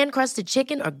pecan-crusted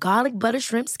chicken or garlic butter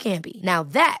shrimp scampi. Now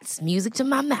that's music to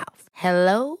my mouth.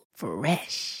 Hello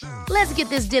Fresh. Let's get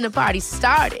this dinner party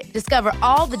started. Discover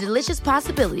all the delicious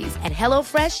possibilities at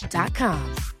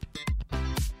HelloFresh.com.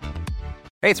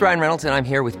 Hey, it's Ryan Reynolds, and I'm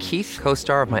here with Keith,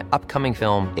 co-star of my upcoming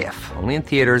film, If, only in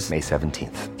theaters May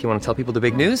 17th. Do you want to tell people the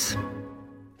big news?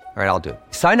 All right, I'll do it.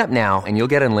 Sign up now and you'll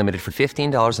get unlimited for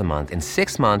 $15 a month and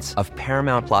 6 months of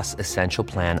Paramount Plus Essential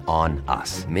Plan on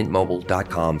us.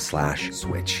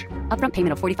 MintMobile.com/switch. Upfront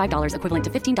payment of $45 equivalent to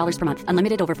 $15 per month.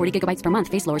 Unlimited over 40 gigabytes per month.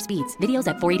 Face lower speeds. Videos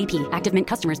at 480p. Active Mint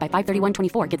customers by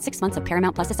 531.24 get 6 months of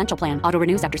Paramount Plus Essential Plan. Auto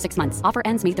renews after 6 months. Offer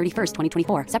ends May 31st,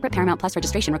 2024. Separate Paramount Plus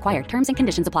registration required. Terms and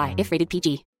conditions apply if rated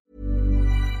PG.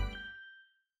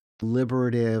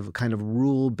 Liberative, kind of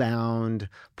rule-bound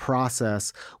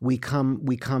process, we come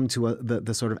to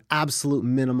the sort of absolute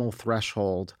minimal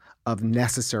threshold of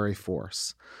necessary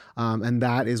force. And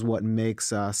that is what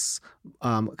makes us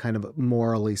kind of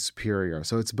morally superior.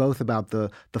 So it's both about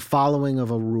the following of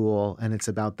a rule and it's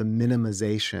about the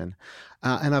minimization.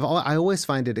 And I always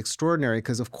find it extraordinary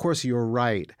because, of course, you're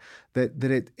right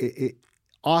that it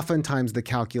oftentimes the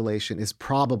calculation is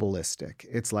probabilistic.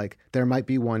 It's like there might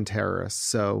be one terrorist,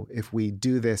 so if we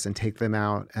do this and take them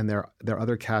out and there are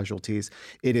other casualties,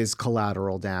 it is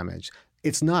collateral damage.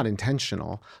 It's not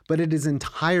intentional, but it is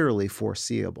entirely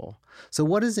foreseeable. So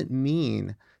what does it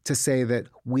mean to say that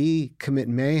we commit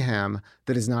mayhem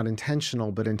that is not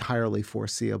intentional but entirely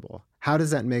foreseeable? How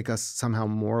does that make us somehow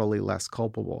morally less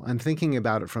culpable? And thinking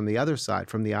about it from the other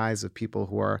side, from the eyes of people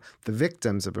who are the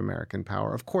victims of American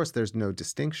power, of course, there's no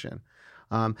distinction.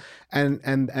 And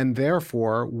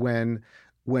therefore, when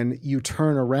you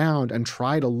turn around and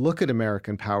try to look at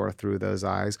American power through those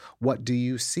eyes, what do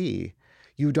you see?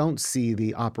 You don't see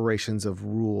the operations of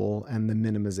rule and the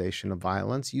minimization of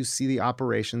violence. You see the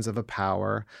operations of a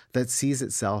power that sees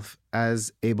itself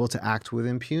as able to act with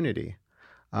impunity.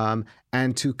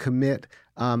 And to commit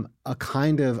a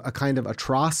kind of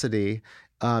atrocity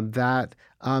that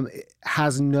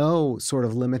has no sort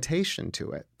of limitation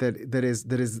to it, that is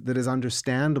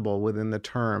understandable within the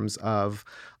terms of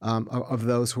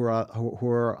those who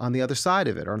are on the other side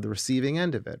of it or the receiving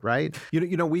end of it, right?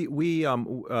 We a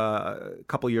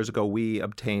couple of years ago we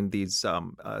obtained these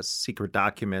secret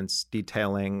documents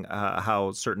detailing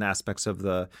how certain aspects of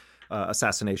the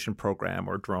assassination program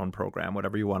or drone program,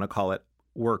 whatever you want to call it,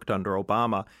 worked under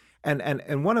Obama.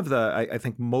 And one of the, I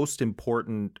think, most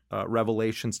important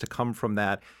revelations to come from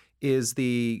that is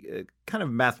the kind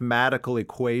of mathematical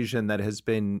equation that has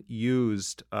been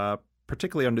used,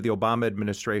 particularly under the Obama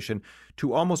administration,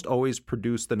 to almost always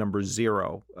produce the number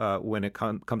zero when it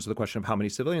comes to the question of how many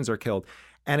civilians are killed.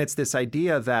 And it's this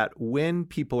idea that when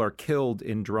people are killed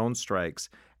in drone strikes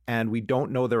and we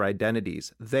don't know their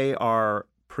identities, they are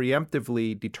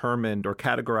preemptively determined or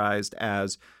categorized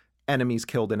as enemies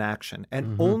killed in action.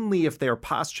 And only if they are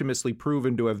posthumously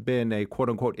proven to have been a quote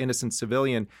unquote innocent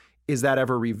civilian is that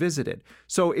ever revisited.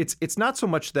 So it's not so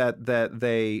much that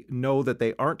they know that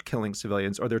they aren't killing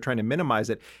civilians or they're trying to minimize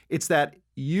it. It's that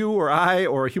you or I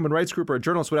or a human rights group or a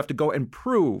journalist would have to go and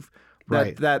prove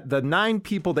that the 9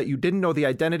 people that you didn't know the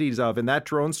identities of in that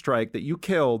drone strike that you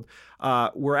killed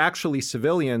were actually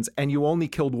civilians, and you only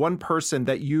killed one person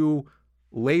that you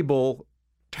label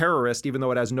terrorist, even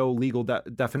though it has no legal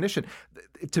definition.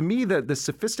 To me, the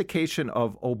sophistication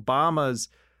of Obama's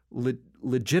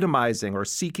legitimizing or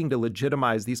seeking to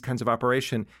legitimize these kinds of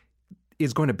operation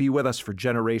is going to be with us for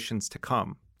generations to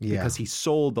come. Yeah. Because he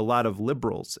sold a lot of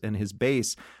liberals in his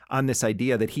base on this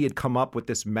idea that he had come up with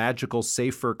this magical,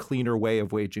 safer, cleaner way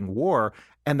of waging war,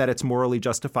 and that it's morally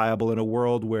justifiable in a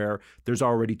world where there's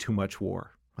already too much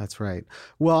war. That's right.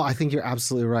 Well, I think you're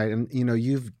absolutely right. And,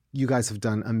 you guys have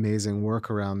done amazing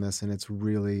work around this, and it's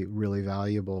really, really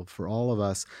valuable for all of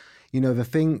us. The other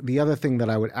thing that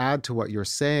I would add to what you're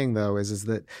saying, though, is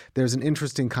that there's an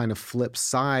interesting kind of flip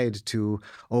side to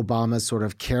Obama's sort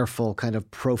of careful kind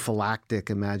of prophylactic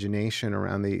imagination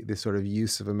around the sort of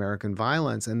use of American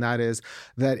violence, and that is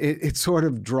that it sort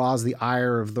of draws the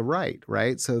ire of the right,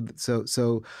 right? So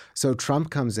Trump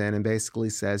comes in and basically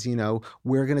says,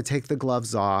 we're going to take the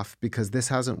gloves off because this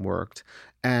hasn't worked.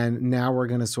 And now we're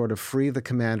going to sort of free the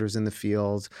commanders in the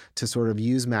field to sort of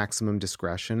use maximum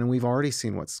discretion, and we've already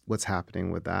seen what's happening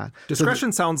with that.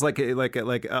 Discretion sounds like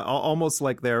almost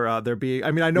like they're being. I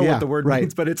mean, I know what the word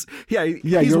means, but it's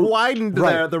he's widened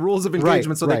the rules of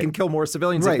engagement so they can kill more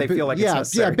civilians if they feel like it's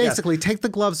necessary. Yeah, basically take the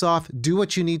gloves off, do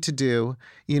what you need to do,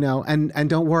 and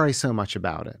don't worry so much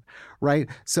about it. Right.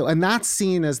 So, and that's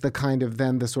seen as the kind of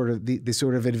then the sort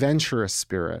of adventurous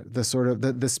spirit, the sort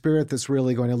of the spirit that's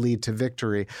really going to lead to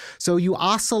victory. So you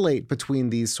oscillate between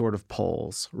these sort of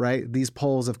poles, right? These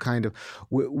poles of kind of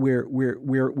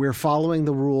we're following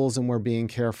the rules and we're being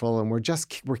careful and we're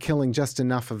killing just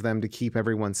enough of them to keep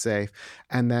everyone safe.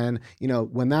 And then,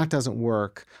 when that doesn't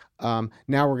work,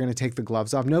 Now we're going to take the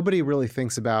gloves off. Nobody really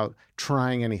thinks about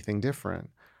trying anything different,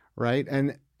 right?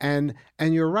 And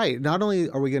you're right. Not only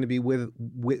are we going to be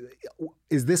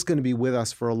is this going to be with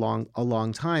us for a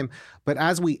long time, but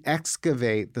as we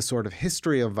excavate the sort of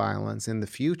history of violence in the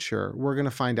future, we're going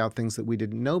to find out things that we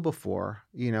didn't know before,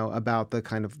 about the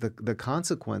kind of the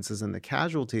consequences and the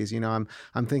casualties. I'm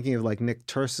thinking of like Nick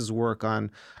Turse's work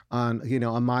on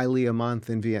a Miley a month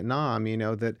in Vietnam,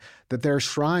 that there are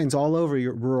shrines all over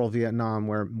rural Vietnam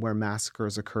where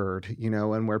massacres occurred,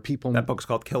 and where people. That book's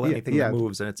called Kill Anything That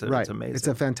Moves, and it's amazing. It's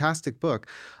a fantastic book.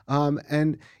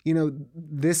 And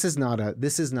this is not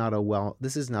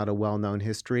a well-known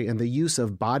history, and the use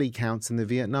of body counts in the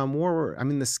Vietnam War. I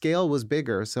mean, the scale was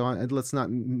bigger, so let's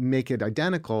not make it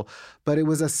identical, but it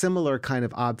was a similar kind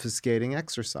of obfuscating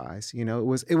exercise.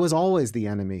 It was always the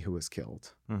enemy who was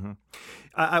killed. Mm-hmm.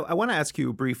 I want to ask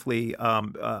you briefly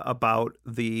about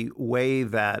the way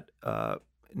that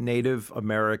Native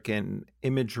American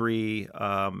imagery,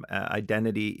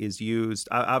 identity is used.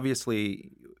 Obviously,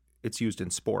 it's used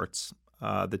in sports.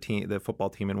 The football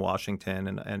team in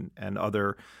Washington and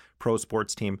other pro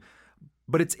sports team,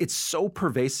 but it's so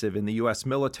pervasive in the U.S.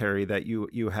 military that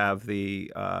you have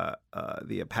the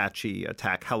Apache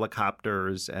attack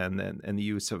helicopters and the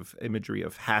use of imagery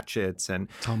of hatchets and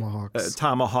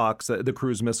tomahawks. The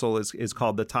cruise missile is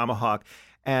called the Tomahawk.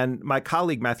 And my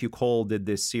colleague Matthew Cole did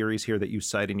this series here that you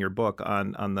cite in your book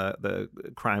on the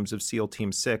crimes of SEAL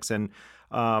Team 6 and.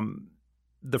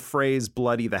 The phrase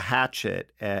 "bloody the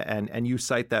hatchet," and you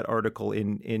cite that article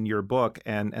in your book,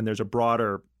 and there's a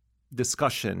broader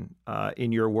discussion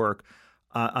in your work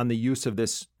on the use of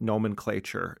this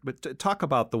nomenclature. But talk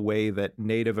about the way that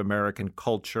Native American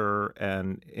culture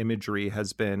and imagery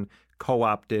has been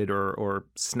co-opted or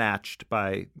snatched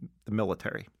by the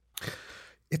military.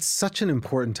 It's such an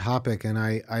important topic, and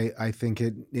I think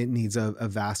it needs a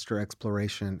vaster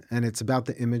exploration. And it's about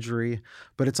the imagery,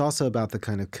 but it's also about the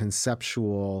kind of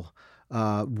conceptual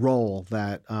role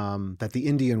that the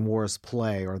Indian Wars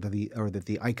play, or that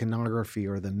the iconography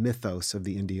or the mythos of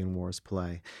the Indian Wars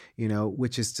play.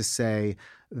 Which is to say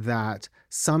that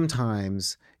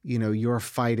sometimes you're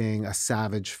fighting a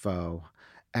savage foe.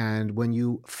 And when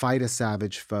you fight a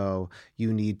savage foe,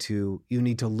 you need to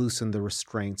loosen the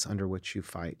restraints under which you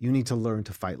fight. You need to learn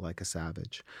to fight like a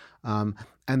savage, and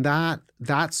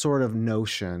that sort of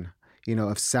notion,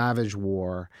 of savage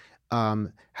war,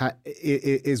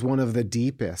 is one of the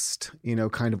deepest,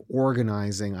 kind of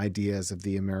organizing ideas of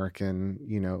the American,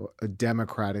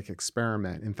 democratic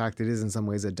experiment. In fact, it is in some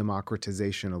ways a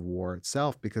democratization of war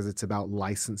itself, because it's about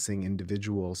licensing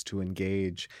individuals to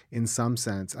engage, in some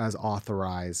sense, as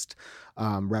authorized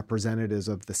representatives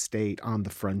of the state on the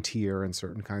frontier in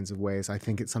certain kinds of ways. I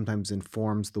think it sometimes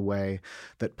informs the way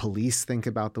that police think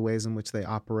about the ways in which they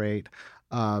operate.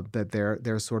 That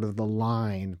they're sort of the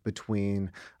line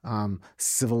between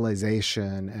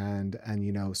civilization and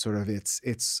sort of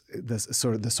it's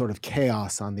the sort of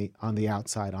chaos on the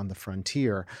outside, on the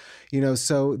frontier.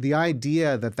 So the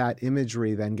idea that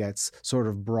imagery then gets sort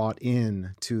of brought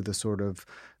in to the sort of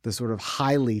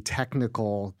highly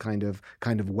technical kind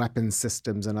of weapon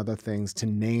systems and other things, to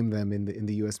name them in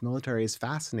the U.S. military, is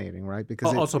fascinating, right?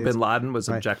 Because also Bin Laden was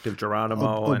Objective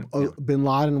Geronimo. Bin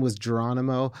Laden was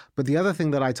Geronimo. But the other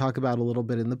thing that I talk about a little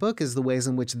bit in the book is the ways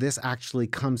in which this actually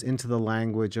comes into the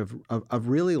language of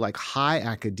really like high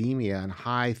academia and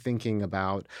high thinking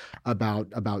about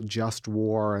just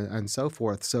war and so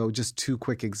forth. So just two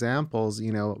quick examples.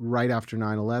 Right after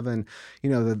 9/11,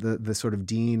 the sort of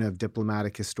dean of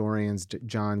diplomatic historians,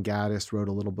 John Gaddis, wrote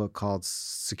a little book called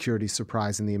Security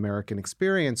Surprise in the American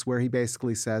Experience, where he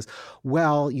basically says,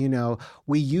 well,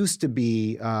 we used to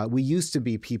be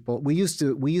people, we used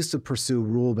to pursue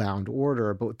rule-bound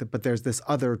order, but there's this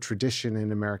other tradition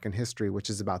in American history which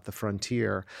is about the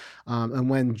frontier. And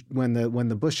when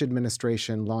the Bush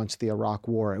administration launched the Iraq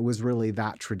War, it was really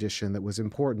that tradition that was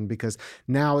important, because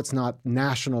now it's not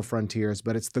national frontiers,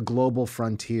 but it's the global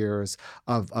frontiers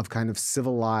of kind of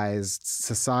civilized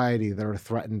society that are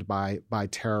threatened by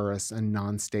terrorists and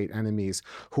non-state enemies,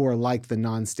 who are like the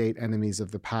non-state enemies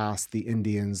of the past, the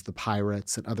Indians, the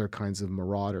pirates, and other kinds of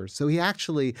marauders. So he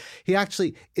actually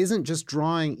isn't just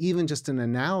drawing even just an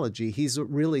analogy. He's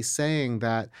really saying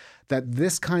that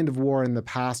this kind of war in the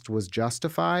past was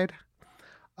justified,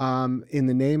 in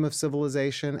the name of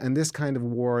civilization, and this kind of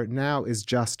war now is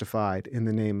justified in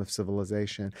the name of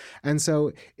civilization. And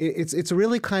so it's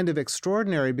really kind of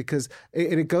extraordinary because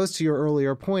it goes to your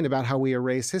earlier point about how we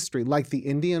erase history. Like the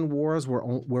Indian Wars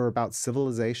were about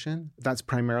civilization. That's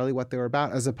primarily what they were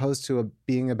about, as opposed to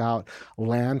being about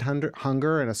land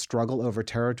hunger and a struggle over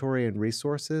territory and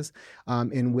resources,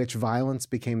 in which violence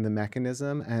became the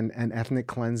mechanism and ethnic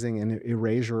cleansing and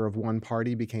erasure of one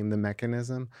party became the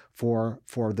mechanism for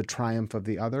the triumph of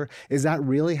the other. Is that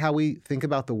really how we think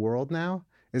about the world now?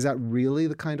 Is that really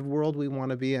the kind of world we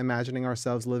want to be imagining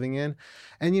ourselves living in?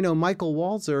 And, Michael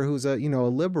Walzer, who's a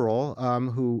liberal,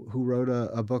 who wrote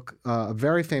a book, a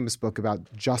very famous book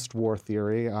about just war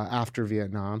theory after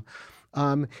Vietnam,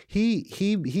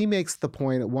 he makes the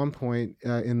point at one point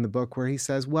in the book where he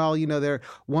says, well,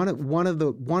 one of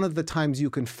the times you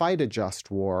can fight a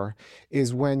just war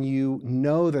is when you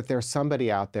know that there's somebody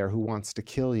out there who wants to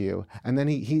kill you, and then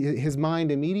his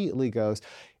mind immediately goes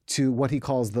to what he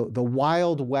calls the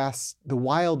Wild West,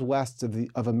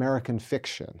 of American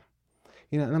fiction.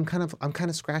 And I'm kind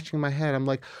of scratching my head. I'm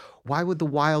like, why would the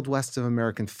Wild West of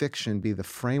American fiction be the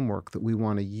framework that we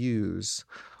want to use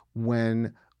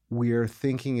when we're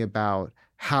thinking about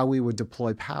how we would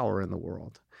deploy power in the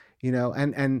world?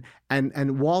 And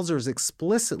Walzer's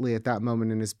explicitly at that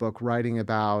moment in his book writing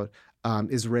about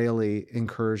Israeli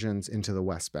incursions into the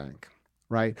West Bank,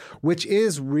 right? Which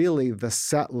is really the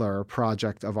settler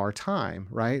project of our time,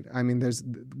 right? I mean,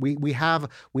 we have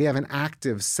an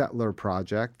active settler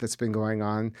project that's been going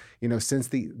on, since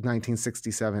the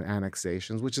 1967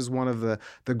 annexations, which is one of the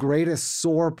greatest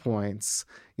sore points,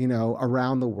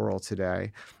 around the world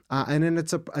today. And then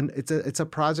it's a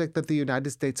project that the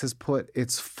United States has put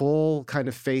its full kind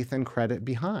of faith and credit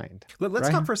behind. Let's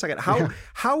right? talk for a second.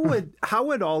 How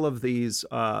would all of these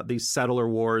settler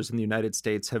wars in the United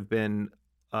States have been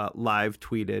live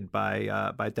tweeted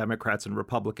by Democrats and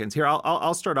Republicans? Here,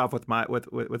 I'll start off with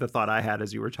a thought I had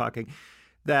as you were talking,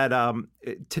 that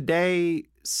today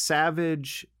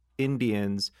savage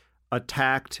Indians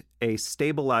attacked a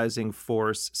stabilizing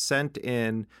force sent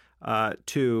in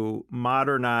to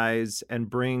modernize and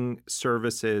bring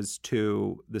services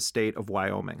to the state of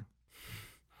Wyoming.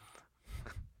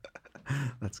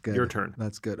 That's good. Your turn.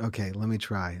 That's good. Okay, let me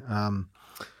try.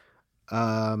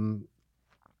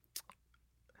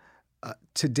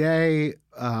 Today,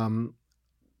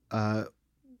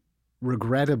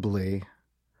 regrettably,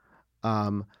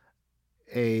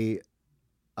 a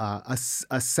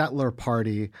settler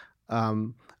party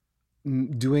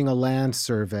doing a land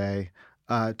survey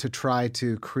to try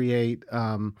to create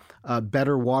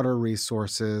better water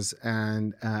resources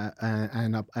and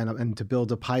to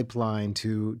build a pipeline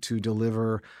to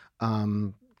deliver.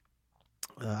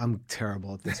 I'm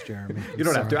terrible at this, Jeremy. You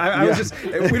don't have to. I was just.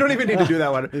 We don't even need to do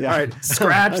that one. Yeah. All right,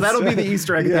 scratch. That'll be the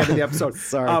Easter egg at the end of the episode.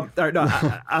 Sorry. All right, no,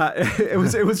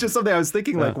 it was just something I was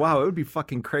thinking. Like, wow, it would be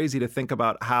fucking crazy to think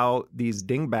about how these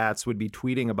dingbats would be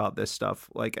tweeting about this stuff.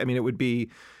 Like, I mean,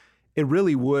 it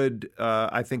really would,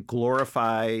 I think,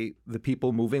 glorify the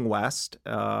people moving west,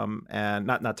 and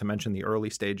not to mention the early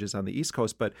stages on the East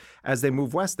Coast. But as they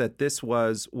move west, that this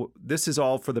is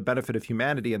all for the benefit of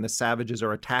humanity, and the savages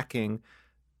are attacking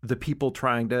the people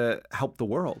trying to help the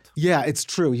world. Yeah, it's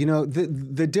true.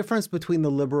 The difference between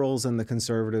the liberals and the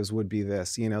conservatives would be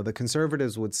this. The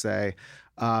conservatives would say,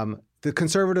 the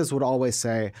conservatives would always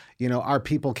say, our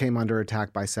people came under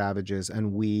attack by savages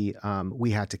and we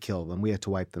had to kill them. We had to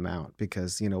wipe them out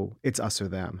because, it's us or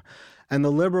them. And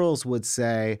the liberals would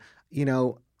say, maybe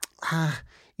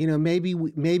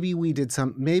we did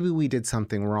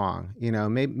something wrong.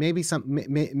 Maybe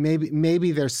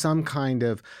there's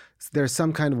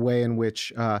some kind of way in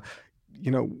which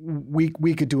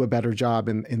we could do a better job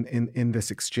in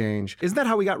this exchange. Isn't that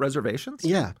how we got reservations?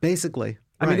 Yeah, basically.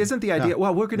 I mean, isn't the idea,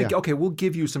 well, we're going to, we'll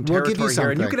give you some territory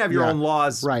here, and you can have your own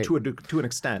laws to an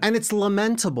extent. And it's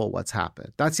lamentable what's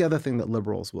happened. That's the other thing that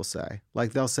liberals will say.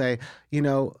 Like, they'll say,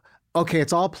 okay,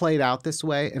 it's all played out this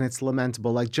way, and it's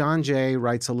lamentable. Like, John Jay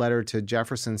writes a letter to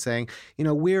Jefferson saying,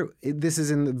 this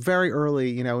is in the very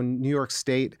early, New York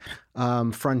State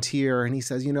frontier, and he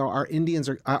says, our Indians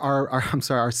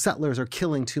our settlers are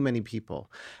killing too many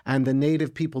people, and the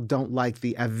native people don't like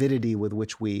the avidity with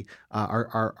which we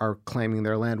are claiming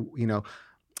their land,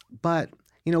 But,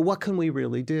 what can we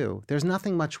really do? There's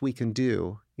nothing much we can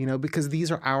do, because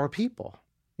these are our people,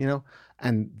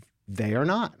 and they are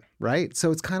not. Right. So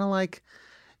it's kind of like,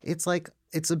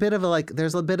 it's a bit of a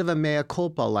there's a bit of a mea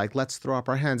culpa, let's throw up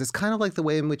our hands. It's kind of like the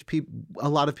way in which a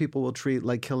lot of people will treat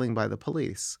killing by the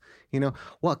police.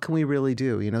 What can we really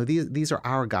do? These are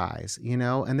our guys,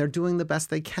 and they're doing the best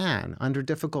they can under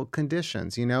difficult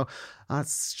conditions.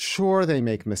 Sure, they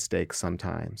make mistakes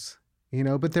sometimes,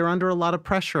 but they're under a lot of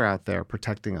pressure out there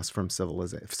protecting us from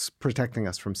civilization, protecting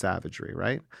us from savagery,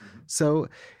 right? Mm-hmm. So,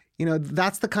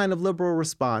 that's the kind of liberal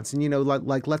response. And,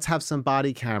 let's have some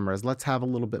body cameras. Let's have a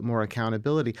little bit more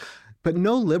accountability. But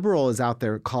no liberal is out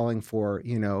there calling for,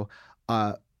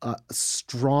 a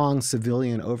strong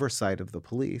civilian oversight of the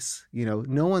police.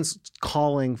 No one's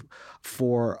calling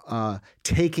for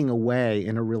taking away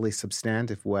in a really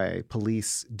substantive way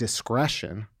police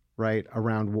discretion, right,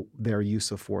 around their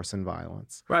use of force and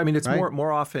violence. Right. I mean, it's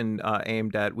more often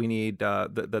aimed at we need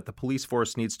that the police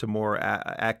force needs to more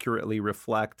accurately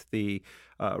reflect the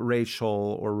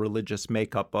racial or religious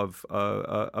makeup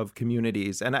of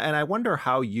communities. And I wonder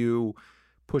how you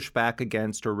push back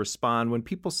against or respond when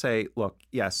people say, look,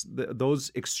 yes,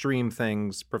 those extreme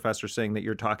things, Professor Singh, that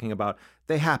you're talking about,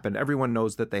 they happen. Everyone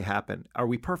knows that they happen. Are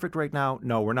we perfect right now?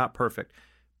 No, we're not perfect.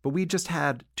 But we just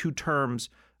had 2 terms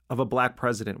of a black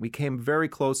president. We came very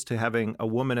close to having a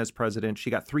woman as president. She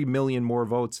got 3 million more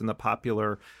votes in the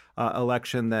popular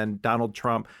election than Donald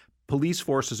Trump. Police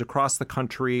forces across the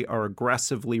country are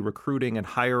aggressively recruiting and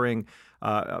hiring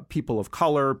people of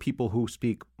color, people who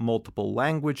speak multiple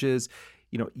languages.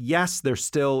 Yes, there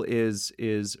still is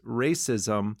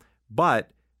racism,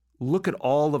 but look at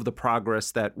all of the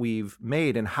progress that we've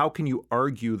made. And how can you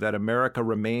argue that America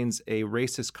remains a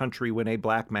racist country when a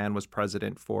black man was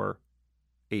president for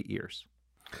 8 years?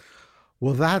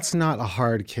 Well, that's not a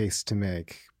hard case to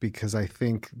make, because I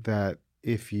think that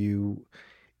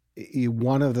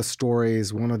one of the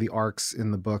stories, one of the arcs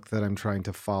in the book that I'm trying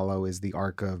to follow is the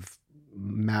arc of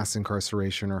mass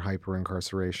incarceration or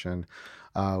hyper-incarceration,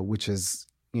 which has,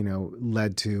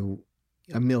 led to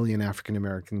 1 million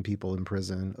African-American people in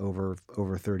prison over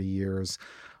 30 years.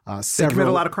 They commit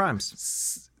a lot of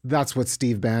crimes. That's what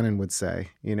Steve Bannon would say,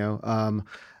 and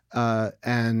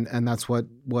that's what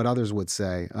others would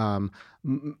say.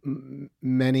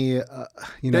 Many,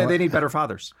 they need better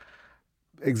fathers.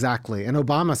 Exactly. And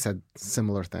Obama said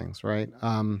similar things, right?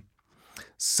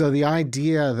 So the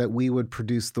idea that we would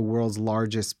produce the world's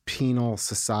largest penal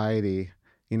society,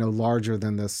 larger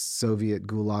than the Soviet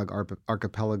Gulag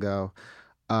archipelago,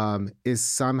 is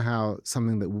somehow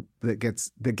something that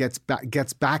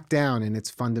gets back down in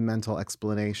its fundamental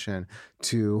explanation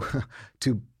to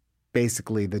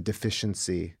basically the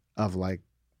deficiency of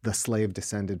the slave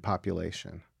descended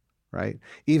population, right?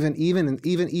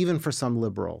 Even for some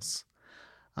liberals.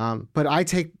 But I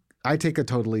take a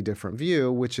totally different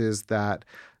view, which is that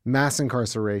mass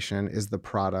incarceration is the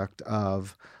product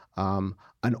of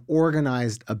an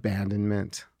organized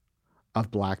abandonment of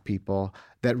Black people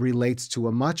that relates to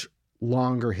a much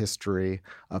longer history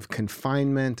of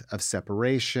confinement, of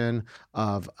separation,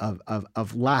 of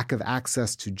lack of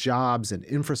access to jobs and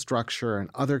infrastructure and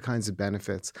other kinds of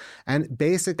benefits, and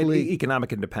basically and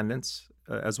economic independence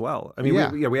as well. I mean,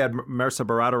 we had Mehrsa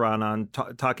Baradaran on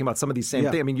talking about some of these same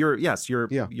things. I mean,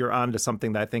 you're on to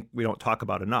something that I think we don't talk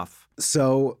about enough.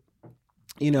 So,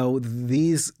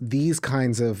 these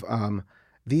kinds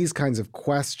of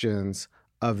questions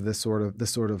of the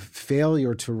sort of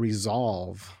failure to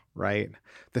resolve, right?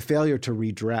 The failure to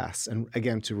redress and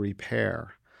again to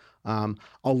repair a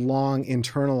long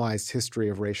internalized history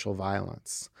of racial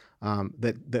violence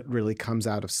that really comes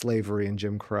out of slavery and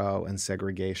Jim Crow and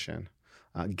segregation,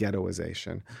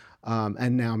 ghettoization,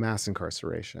 and now mass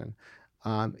incarceration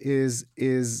is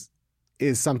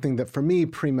something that for me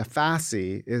prima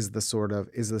facie is the sort of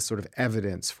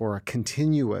evidence for a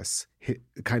continuous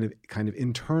kind of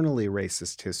internally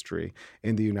racist history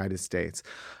in the United States,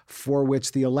 for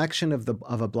which the election of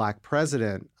a Black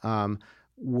president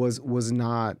was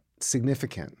not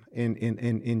significant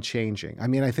in changing. I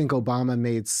mean, I think Obama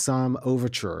made some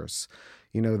overtures,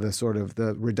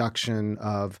 the reduction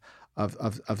of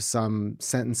some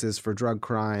sentences for drug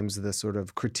crimes, the sort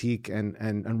of critique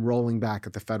and rolling back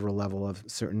at the federal level of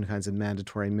certain kinds of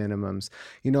mandatory minimums.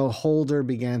 Holder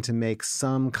began to make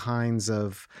some kinds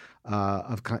of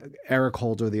Eric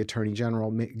Holder, the Attorney General,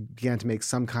 began to make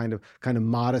some kind of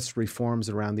modest reforms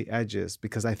around the edges,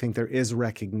 because I think there is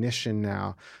recognition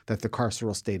now that the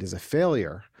carceral state is a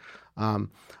failure,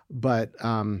 but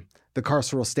the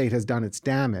carceral state has done its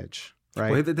damage.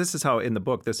 Right. Well, this is how in the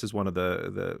book, this is one of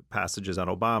the passages on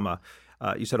Obama.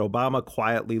 You said Obama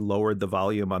quietly lowered the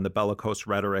volume on the bellicose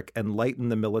rhetoric and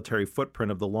lightened the military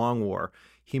footprint of the long war.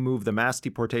 He moved the mass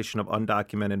deportation of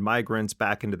undocumented migrants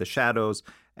back into the shadows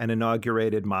and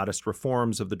inaugurated modest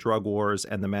reforms of the drug wars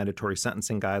and the mandatory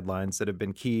sentencing guidelines that have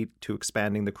been key to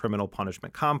expanding the criminal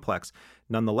punishment complex.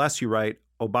 Nonetheless, you write,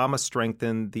 Obama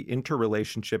strengthened the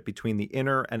interrelationship between the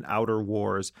inner and outer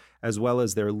wars, as well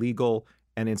as their legal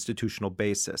and institutional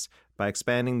basis. By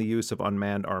expanding the use of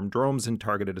unmanned armed drones in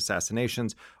targeted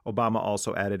assassinations, Obama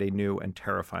also added a new and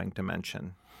terrifying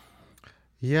dimension.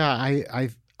 Yeah,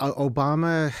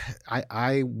 Obama,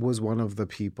 I was one of the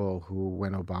people who,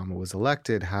 when Obama was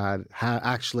elected, had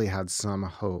actually had some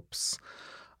hopes.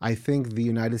 I think the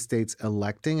United States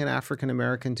electing an African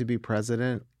American to be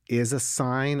president is a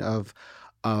sign of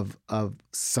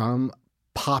some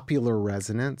popular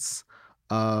resonance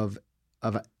of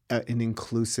an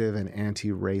inclusive and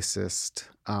anti-racist,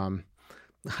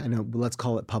 let's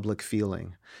call it public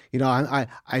feeling.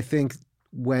 I think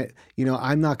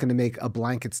I'm not going to make a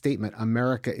blanket statement.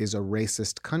 America is a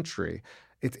racist country.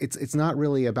 It's not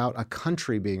really about a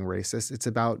country being racist. It's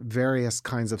about various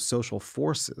kinds of social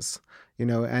forces,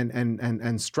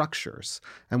 and structures.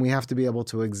 And we have to be able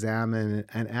to examine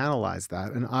and analyze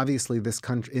that. And obviously,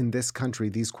 in this country,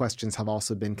 these questions have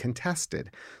also been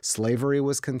contested. Slavery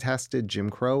was contested.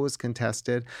 Jim Crow was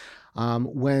contested.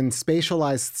 When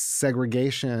spatialized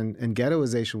segregation and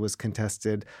ghettoization was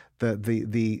contested,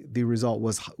 the result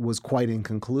was quite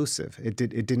inconclusive. It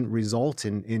didn't result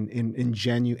in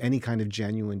any kind of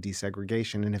genuine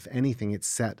desegregation, and if anything, it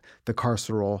set the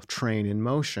carceral train in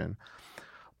motion.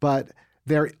 But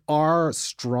there are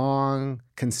strong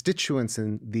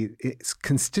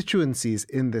constituencies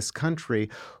in this country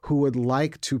who would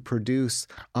like to produce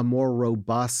a more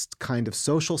robust kind of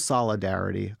social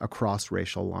solidarity across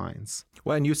racial lines.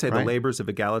 Well, and you say right? The labors of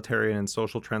egalitarian and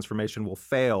social transformation will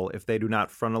fail if they do not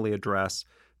frontally address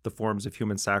the forms of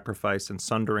human sacrifice and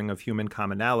sundering of human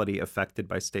commonality affected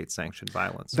by state-sanctioned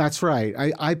violence. That's right.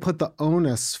 I put the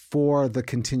onus for the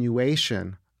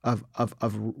continuation of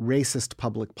racist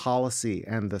public policy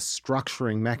and the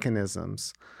structuring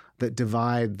mechanisms that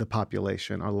divide the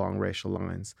population along racial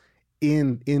lines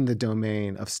in the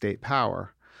domain of state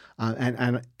power,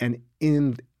 and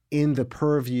in the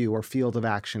purview or field of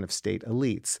action of state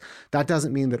elites. That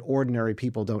doesn't mean that ordinary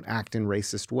people don't act in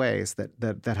racist ways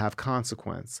that have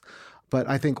consequence. But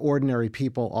I think ordinary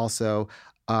people also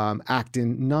act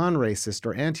in non-racist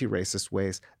or anti-racist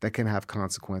ways that can have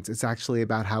consequence. It's actually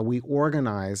about how we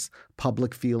organize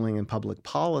public feeling and public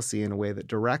policy in a way that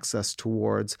directs us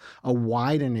towards a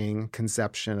widening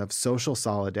conception of social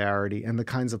solidarity and the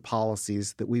kinds of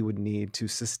policies that we would need to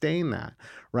sustain that,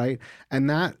 right? And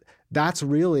that's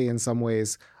really, in some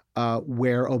ways,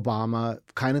 where Obama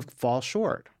kind of falls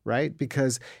short, right?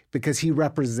 Because he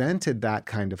represented that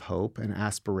kind of hope and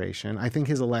aspiration. I think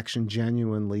his election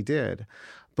genuinely did.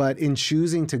 But in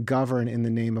choosing to govern in the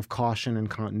name of caution and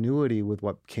continuity with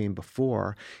what came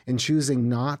before, in choosing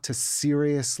not to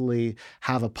seriously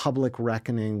have a public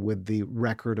reckoning with the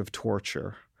record of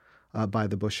torture by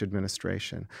the Bush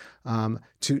administration,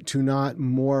 to not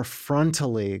more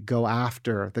frontally go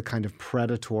after the kind of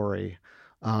predatory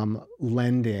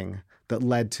lending that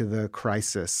led to the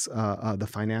crisis, the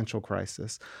financial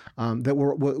crisis, that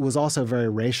was also very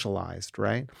racialized,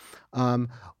 right?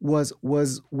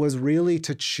 Was really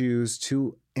to choose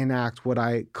to enact what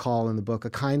I call in the book a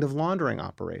kind of laundering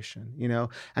operation,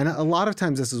 And a lot of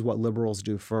times this is what liberals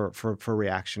do for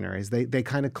reactionaries. They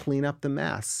kind of clean up the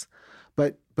mess,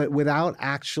 but without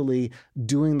actually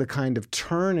doing the kind of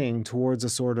turning towards a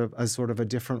sort of a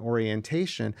different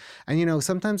orientation. And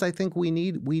sometimes I think we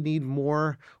need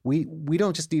more. We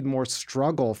don't just need more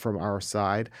struggle from our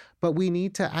side, but we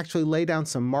need to actually lay down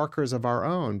some markers of our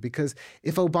own. Because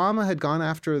if Obama had gone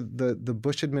after the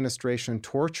Bush administration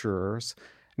torturers,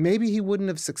 maybe he wouldn't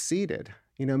have succeeded.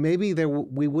 Maybe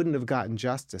we wouldn't have gotten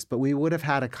justice, but we would have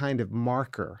had a kind of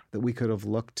marker that we could have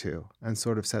looked to and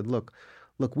sort of said, look,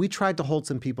 we tried to hold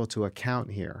some people to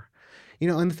account here.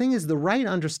 And the thing is, the right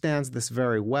understands this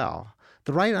very well.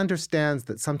 The right understands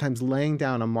that sometimes laying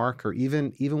down a marker,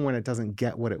 even when it doesn't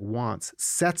get what it wants,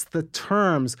 sets the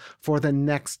terms for the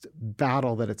next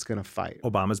battle that it's going to fight.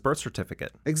 Obama's birth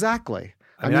certificate. Exactly.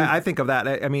 I think of that.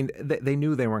 They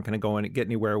knew they weren't going to go and get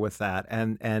anywhere with that,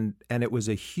 and it was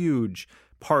a huge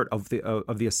part of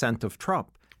the ascent of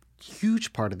Trump.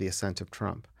 Huge part of the ascent of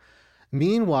Trump.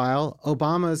 Meanwhile,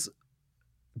 Obama's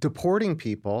deporting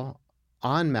people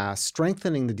en masse,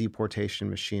 strengthening the deportation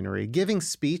machinery, giving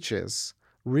speeches,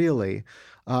 really,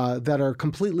 that are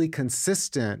completely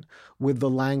consistent with the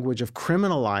language of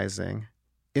criminalizing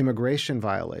immigration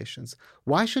violations.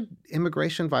 Why should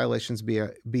immigration violations be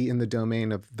in the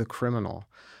domain of the criminal?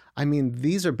 I mean,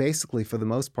 these are basically, for the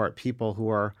most part, people who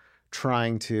are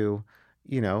trying to,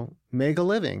 make a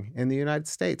living in the United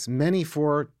States, many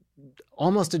for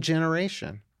almost a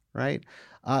generation, right?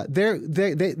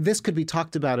 This could be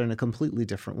talked about in a completely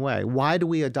different way. Why do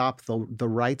we adopt the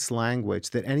rights language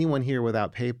that anyone here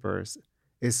without papers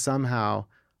is somehow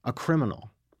a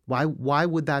criminal? Why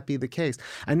would that be the case?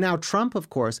 And now Trump, of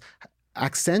course,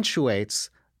 accentuates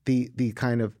the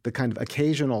kind of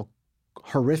occasional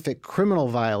horrific criminal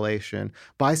violation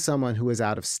by someone who is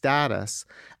out of status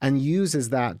and uses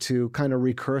that to kind of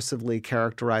recursively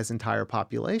characterize entire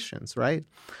populations, right?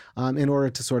 In order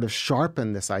to sort of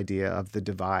sharpen this idea of the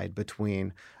divide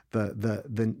between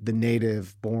the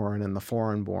native born and the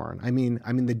foreign born. I mean,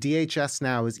 the DHS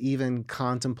now is even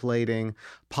contemplating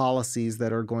policies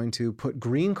that are going to put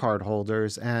green card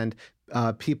holders and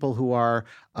people who are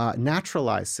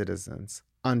naturalized citizens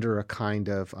under a kind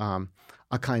of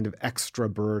extra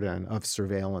burden of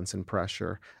surveillance and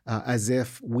pressure, as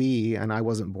if we, and I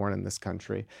wasn't born in this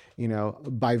country,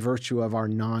 by virtue of our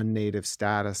non-native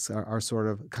status, are sort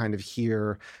of kind of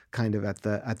here, kind of at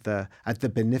the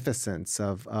beneficence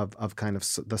of kind of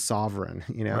the sovereign,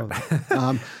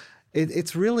 Right.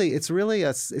 It's really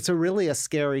a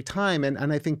scary time,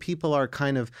 and I think people are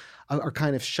kind of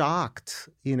shocked,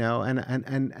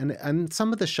 and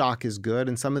some of the shock is good,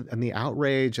 and the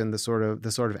outrage and the sort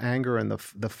of anger and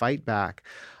the fight back,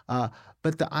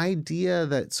 but the idea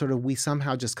that sort of we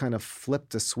somehow just kind of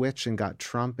flipped a switch and got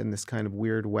Trump in this kind of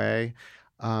weird way,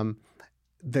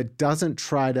 that doesn't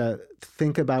try to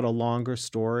think about a longer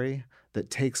story that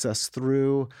takes us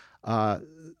through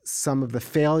some of the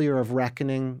failure of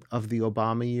reckoning of the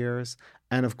Obama years,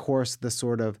 and of course the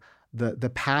sort of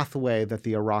the pathway that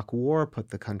the Iraq War put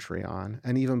the country on,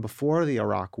 and even before the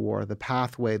Iraq War, the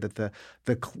pathway that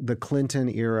the Clinton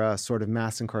era sort of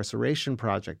mass incarceration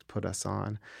project put us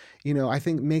on, I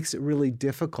think makes it really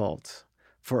difficult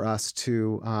for us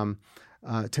to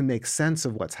make sense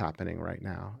of what's happening right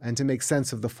now and to make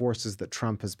sense of the forces that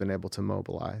Trump has been able to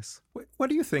mobilize. What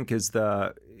do you think is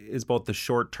both the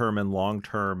short-term and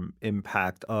long-term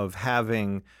impact of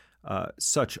having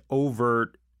such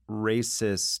overt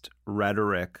racist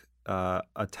rhetoric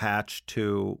attached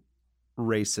to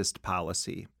racist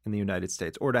policy in the United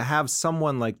States, or to have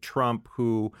someone like Trump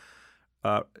who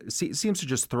seems to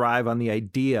just thrive on the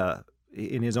idea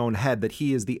in his own head that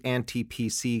he is the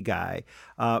anti-PC guy,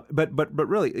 but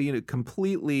really,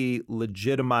 completely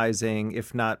legitimizing,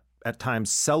 if not at times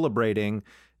celebrating,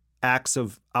 acts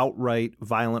of outright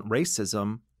violent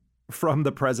racism from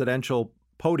the presidential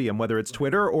podium, whether it's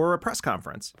Twitter or a press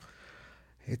conference.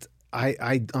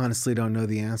 I honestly don't know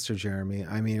the answer, Jeremy.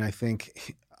 I mean, I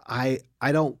think I'm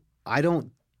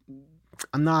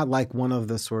not like one of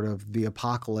the sort of the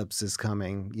apocalypse is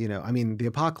coming, I mean, the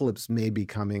apocalypse may be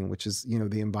coming, which is,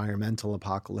 the environmental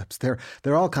apocalypse. There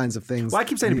are all kinds of things. Well, I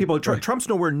keep saying to people, Trump's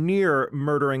nowhere near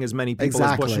murdering as many people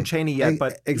as Bush and Cheney yet,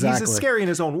 but exactly. He's scary in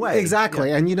his own way. Exactly.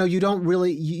 Yeah. And, you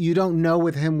don't know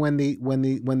with him when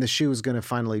the shoe is going to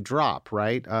finally drop,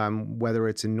 right? Whether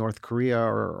it's in North Korea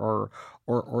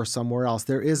or somewhere else.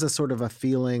 There is a sort of a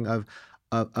feeling of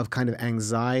kind of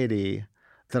anxiety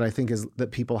that I think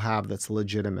that people have that's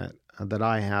legitimate, that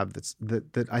I have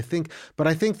that I think, but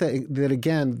I think that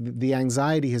again, the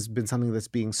anxiety has been something that's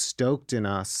being stoked in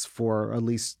us for at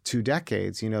least 2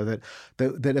 decades.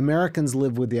 That Americans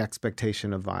live with the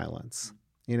expectation of violence.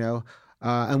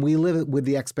 And we live with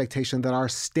the expectation that our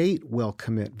state will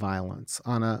commit violence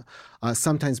on a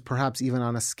sometimes perhaps even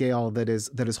on a scale that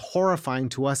is horrifying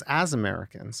to us as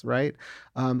Americans, right?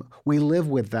 We live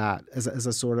with that as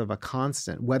a sort of a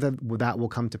constant. Whether that will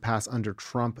come to pass under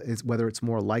Trump is whether it's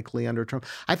more likely under Trump.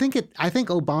 I think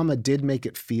Obama did make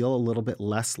it feel a little bit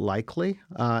less likely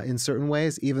in certain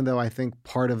ways, even though I think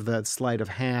part of the sleight of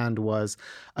hand was,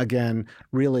 again,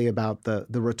 really about the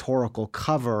rhetorical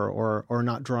cover or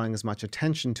not drawing as much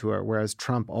attention to it, whereas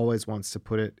Trump always wants to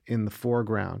put it in the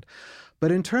foreground.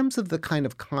 But in terms of the kind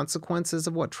of consequences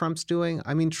of what Trump's doing,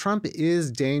 I mean, Trump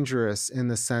is dangerous in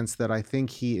the sense that I think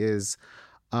he is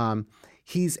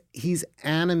he's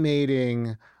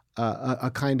animating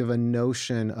a kind of a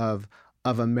notion of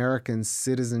American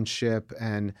citizenship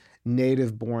and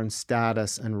native-born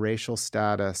status and racial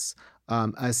status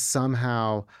as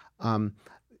somehow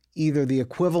either the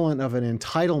equivalent of an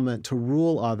entitlement to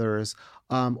rule others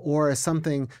or as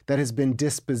something that has been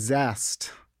dispossessed,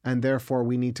 and therefore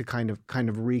we need to kind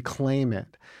of reclaim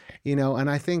it, And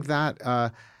I think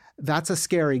that that's a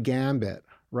scary gambit,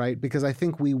 right? Because I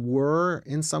think we were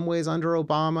in some ways under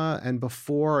Obama and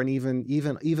before, and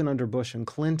even under Bush and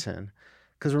Clinton,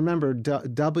 Because remember,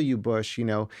 W. Bush,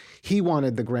 he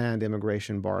wanted the grand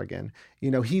immigration bargain.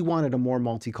 He wanted a more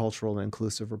multicultural and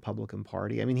inclusive Republican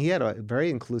Party. I mean, he had a very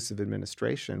inclusive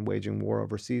administration waging war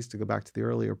overseas, to go back to the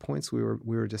earlier points we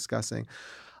were discussing.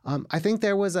 I think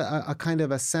there was a kind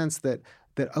of a sense that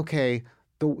okay,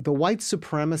 the white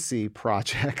supremacy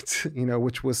project,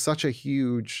 which was such a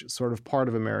huge sort of part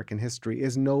of American history,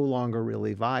 is no longer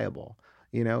really viable.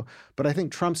 But I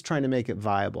think Trump's trying to make it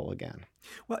viable again.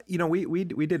 Well, we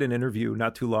did an interview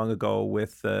not too long ago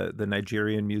with the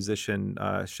Nigerian musician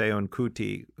Seun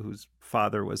Kuti, whose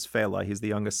father was Fela. He's the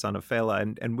youngest son of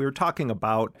Fela, and we were talking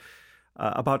about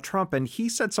Trump, and he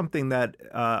said something that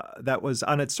was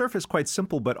on its surface quite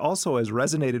simple, but also has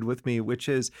resonated with me, which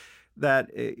is that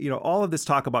all of this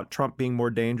talk about Trump being more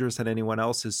dangerous than anyone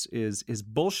else is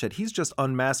bullshit. He's just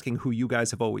unmasking who you guys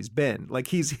have always been. Like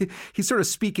he's sort of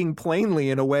speaking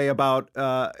plainly in a way about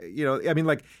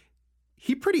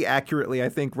he pretty accurately, I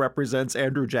think, represents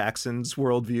Andrew Jackson's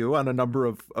worldview on a number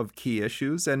of key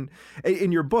issues. And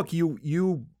in your book,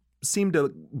 you seem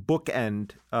to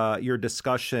bookend your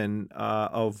discussion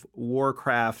of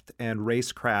warcraft and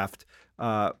racecraft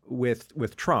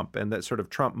with Trump and that sort of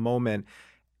Trump moment.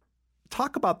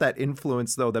 Talk about that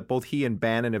influence, though, that both he and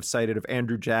Bannon have cited of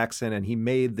Andrew Jackson, and he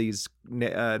made these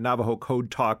Navajo code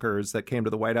talkers that came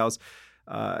to the White House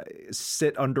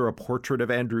sit under a portrait of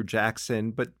Andrew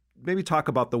Jackson. But maybe talk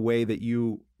about the way that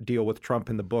you deal with Trump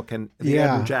in the book and the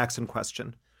Andrew Jackson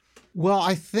question. Well,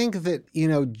 I think that,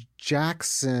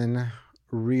 Jackson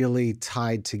really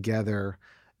tied together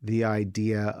the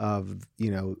idea of,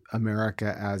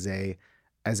 America as a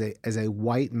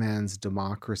white man's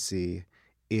democracy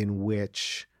in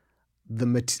which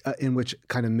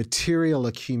kind of material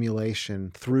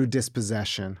accumulation through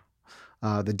dispossession,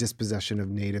 the dispossession of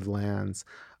native lands,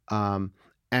 and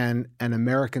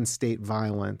American state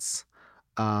violence,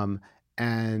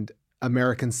 and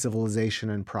American civilization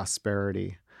and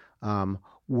prosperity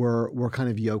were kind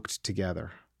of yoked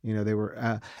together. They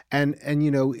were,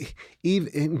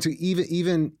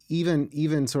 even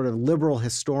sort of liberal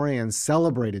historians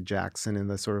celebrated Jackson in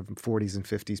the sort of 40s and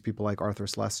 50s. People like Arthur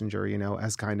Schlesinger,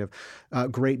 as kind of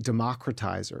great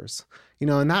democratizers.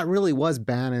 And that really was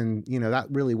Bannon. That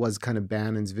really was kind of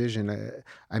Bannon's vision.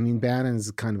 I mean,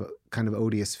 Bannon's kind of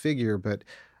odious figure, but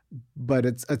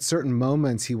at certain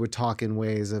moments he would talk in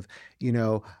ways of,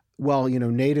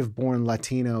 native-born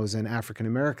Latinos and African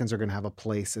Americans are going to have a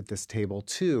place at this table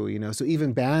too. So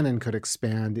even Bannon could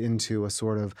expand into a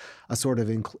sort of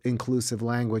inclusive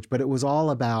language, but it was all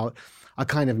about a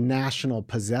kind of national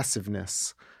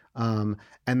possessiveness, and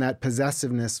that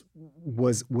possessiveness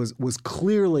was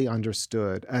clearly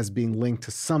understood as being linked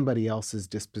to somebody else's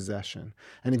dispossession.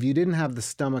 And if you didn't have the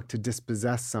stomach to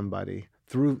dispossess somebody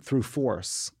through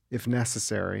force, if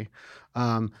necessary,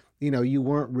 you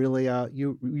weren't really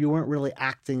you weren't really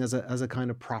acting as a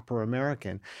kind of proper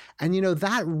American. And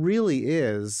that really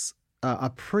is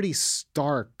a pretty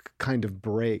stark kind of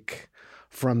break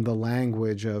from the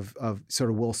language of sort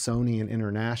of Wilsonian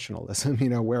internationalism,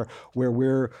 where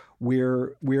we're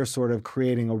sort of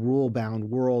creating a rule-bound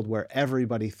world where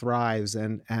everybody thrives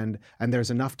and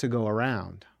there's enough to go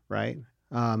around, right?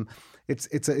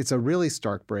 It's a really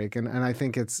stark break, and I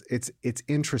think it's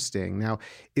interesting. Now,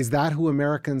 is that who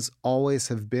Americans always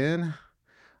have been?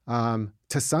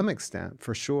 To some extent,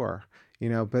 for sure.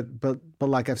 But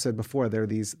like I've said before, there are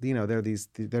these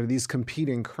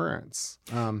competing currents.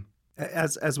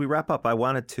 As we wrap up, I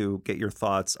wanted to get your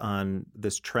thoughts on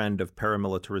this trend of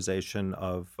paramilitarization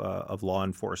of law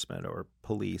enforcement or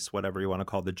police, whatever you want to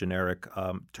call the generic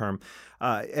term.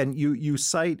 And you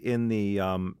cite in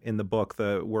the book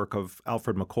the work of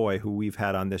Alfred McCoy, who we've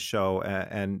had on this show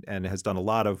and has done a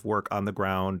lot of work on the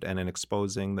ground and in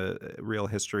exposing the real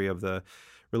history of the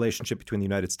relationship between the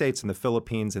United States and the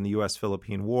Philippines and the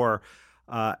U.S.-Philippine War.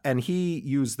 And he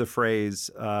used the phrase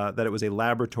that it was a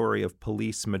laboratory of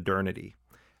police modernity.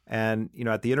 And,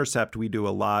 at The Intercept, we do a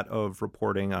lot of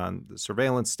reporting on the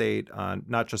surveillance state, on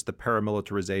not just the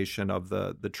paramilitarization of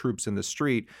the troops in the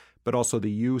street, but also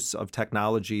the use of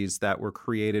technologies that were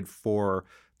created for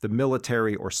the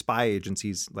military or spy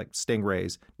agencies like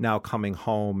Stingrays now coming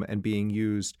home and being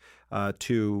used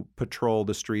to patrol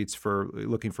the streets for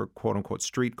looking for quote unquote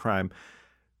street crime.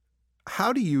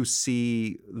 How do you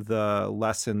see the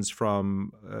lessons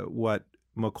from what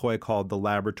McCoy called the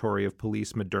laboratory of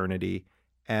police modernity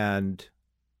and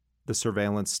the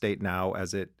surveillance state now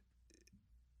as it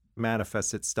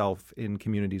manifests itself in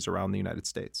communities around the United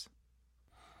States?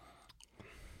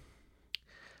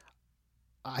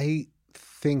 I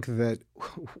think that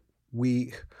we're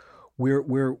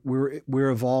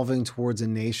evolving towards a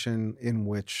nation in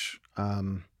which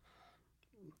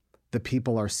the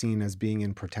people are seen as being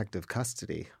in protective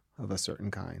custody of a certain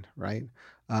kind, right?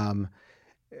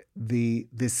 The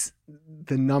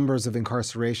numbers of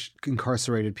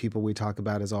incarcerated people we talk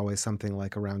about is always something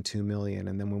like around 2 million.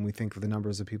 And then when we think of the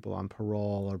numbers of people on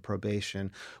parole or probation,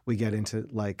 we get into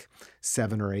like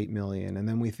 7 or 8 million. And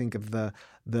then we think of the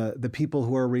people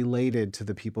who are related to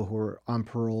the people who are on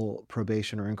parole,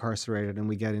 probation, or incarcerated, and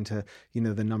we get into,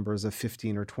 the numbers of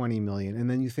 15 or 20 million. And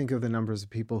then you think of the numbers of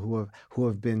people who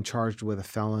have been charged with a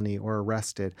felony or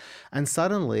arrested. And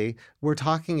suddenly we're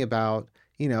talking about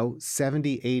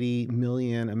 70, 80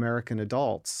 million American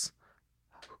adults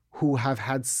who have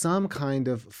had some kind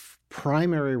of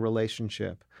primary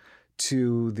relationship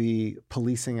to the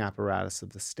policing apparatus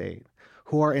of the state,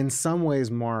 who are in some ways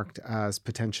marked as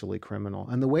potentially criminal.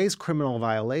 And the ways criminal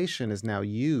violation is now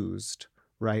used,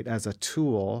 right, as a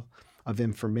tool of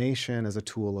information, as a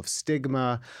tool of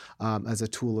stigma, as a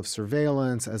tool of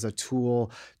surveillance, as a tool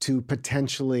to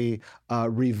potentially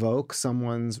revoke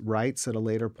someone's rights at a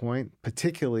later point,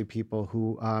 particularly people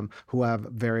who have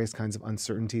various kinds of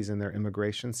uncertainties in their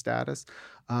immigration status.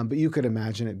 But you could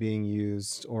imagine it being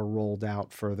used or rolled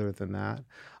out further than that.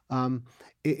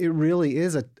 It really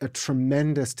is a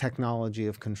tremendous technology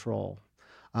of control.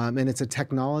 And it's a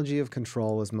technology of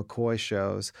control, as McCoy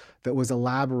shows, that was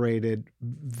elaborated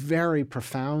very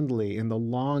profoundly in the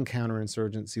long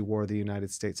counterinsurgency war the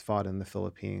United States fought in the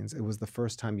Philippines. It was the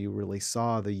first time you really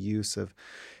saw the use of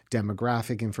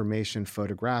demographic information,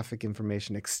 photographic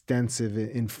information, extensive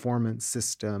informant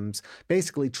systems,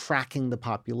 basically tracking the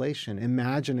population,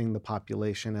 imagining the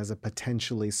population as a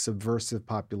potentially subversive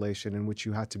population in which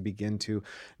you had to begin to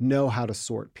know how to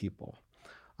sort people.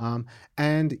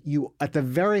 And you, at the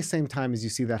very same time as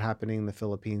you see that happening in the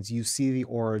Philippines, you see the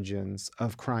origins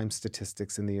of crime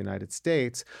statistics in the United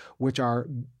States, which are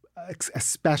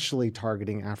especially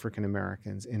targeting African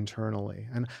Americans internally.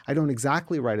 And I don't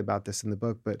exactly write about this in the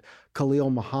book, but Khalil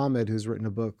Muhammad, who's written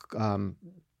a book on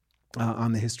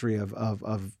the history of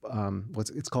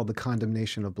it's called The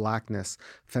Condemnation of Blackness,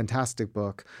 fantastic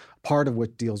book, part of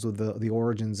which deals with the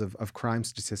origins of crime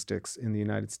statistics in the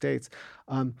United States.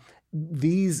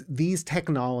 These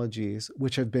technologies,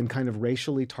 which have been kind of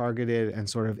racially targeted and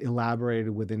sort of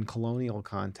elaborated within colonial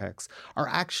contexts, are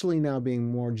actually now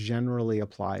being more generally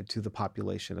applied to the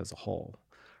population as a whole.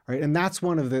 Right? And that's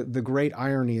one of the great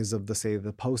ironies of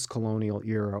the post-colonial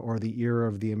era, or the era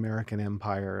of the American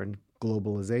empire and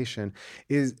globalization,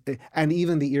 and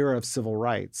even the era of civil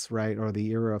rights, right, or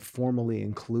the era of formally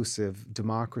inclusive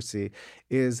democracy,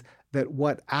 is that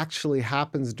what actually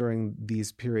happens during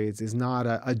these periods is not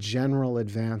a general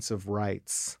advance of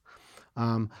rights,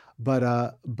 but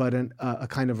a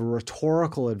kind of a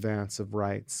rhetorical advance of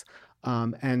rights,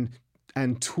 and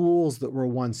tools that were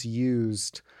once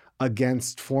used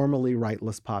against formerly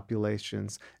rightless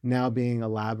populations now being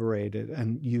elaborated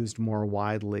and used more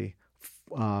widely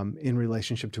in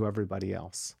relationship to everybody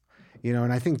else.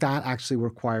 And I think that actually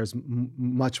requires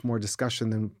much more discussion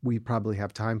than we probably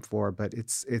have time for. But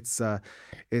it's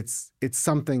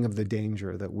something of the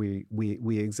danger that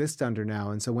we exist under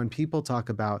now. And so when people talk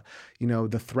about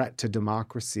the threat to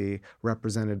democracy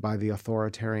represented by the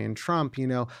authoritarian Trump,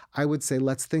 I would say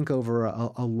let's think over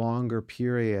a longer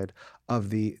period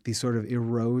of the sort of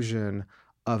erosion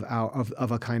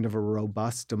of a kind of a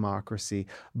robust democracy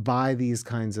by these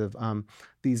kinds of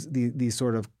these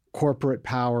sort of corporate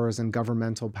powers and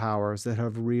governmental powers that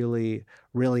have really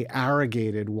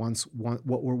arrogated what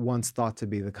were once thought to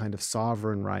be the kind of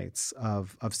sovereign rights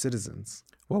of citizens.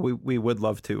 Well, we would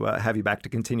love to have you back to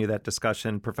continue that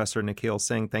discussion. Professor Nikhil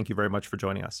Singh, thank you very much for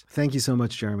joining us. Thank you so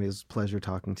much, Jeremy. It was a pleasure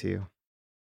talking to you.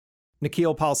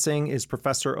 Nikhil Pal Singh is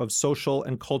professor of social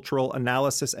and cultural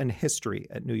analysis and history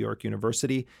at New York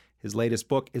University. His latest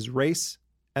book is Race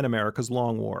and America's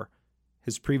Long War.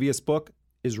 His previous book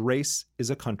is Race is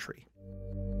a Country.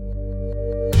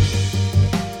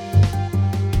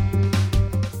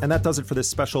 And that does it for this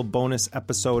special bonus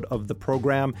episode of the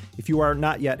program. If you are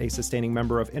not yet a sustaining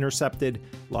member of Intercepted,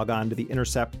 log on to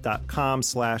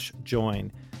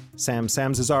theintercept.com/join. Sam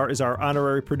Samzazar is our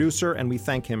honorary producer, and we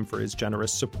thank him for his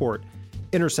generous support.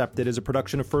 Intercepted is a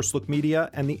production of First Look Media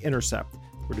and The Intercept.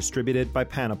 We're distributed by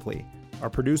Panoply. Our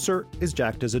producer is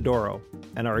Jack Dizadoro,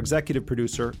 and our executive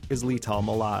producer is Lital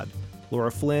Malad. Laura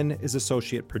Flynn is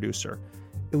associate producer.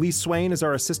 Elise Swain is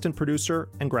our assistant producer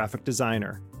and graphic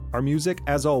designer. Our music,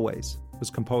 as always,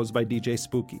 was composed by DJ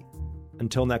Spooky.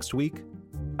 Until next week,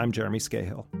 I'm Jeremy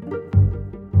Scahill.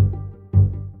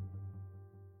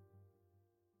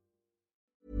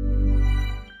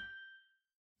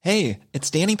 Hey,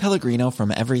 it's Danny Pellegrino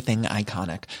from Everything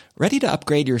Iconic. Ready to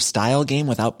upgrade your style game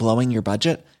without blowing your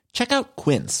budget? Check out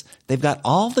Quince. They've got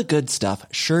all the good stuff,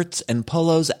 shirts and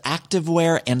polos,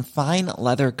 activewear, and fine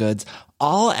leather goods,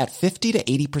 all at 50 to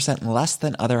 80% less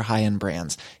than other high-end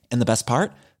brands. And the best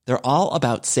part? They're all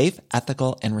about safe,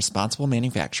 ethical, and responsible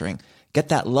manufacturing. Get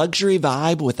that luxury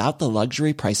vibe without the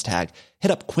luxury price tag.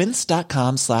 Hit up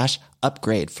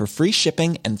quince.com/upgrade for free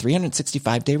shipping and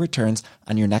 365-day returns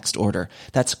on your next order.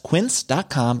 That's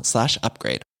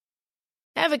quince.com/upgrade.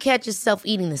 Ever catch yourself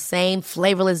eating the same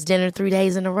flavorless dinner 3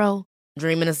 days in a row?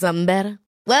 Dreaming of something better?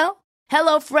 Well,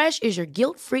 HelloFresh is your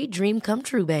guilt-free dream come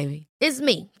true, baby. It's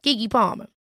me, Keke Palmer.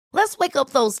 Let's wake up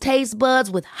those taste buds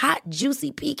with hot,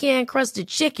 juicy pecan-crusted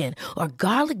chicken or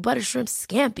garlic butter shrimp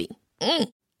scampi.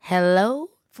 Hello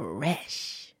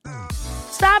Fresh.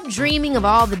 Stop dreaming of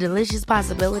all the delicious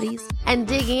possibilities and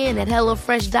dig in at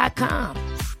HelloFresh.com.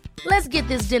 Let's get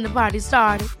this dinner party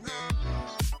started.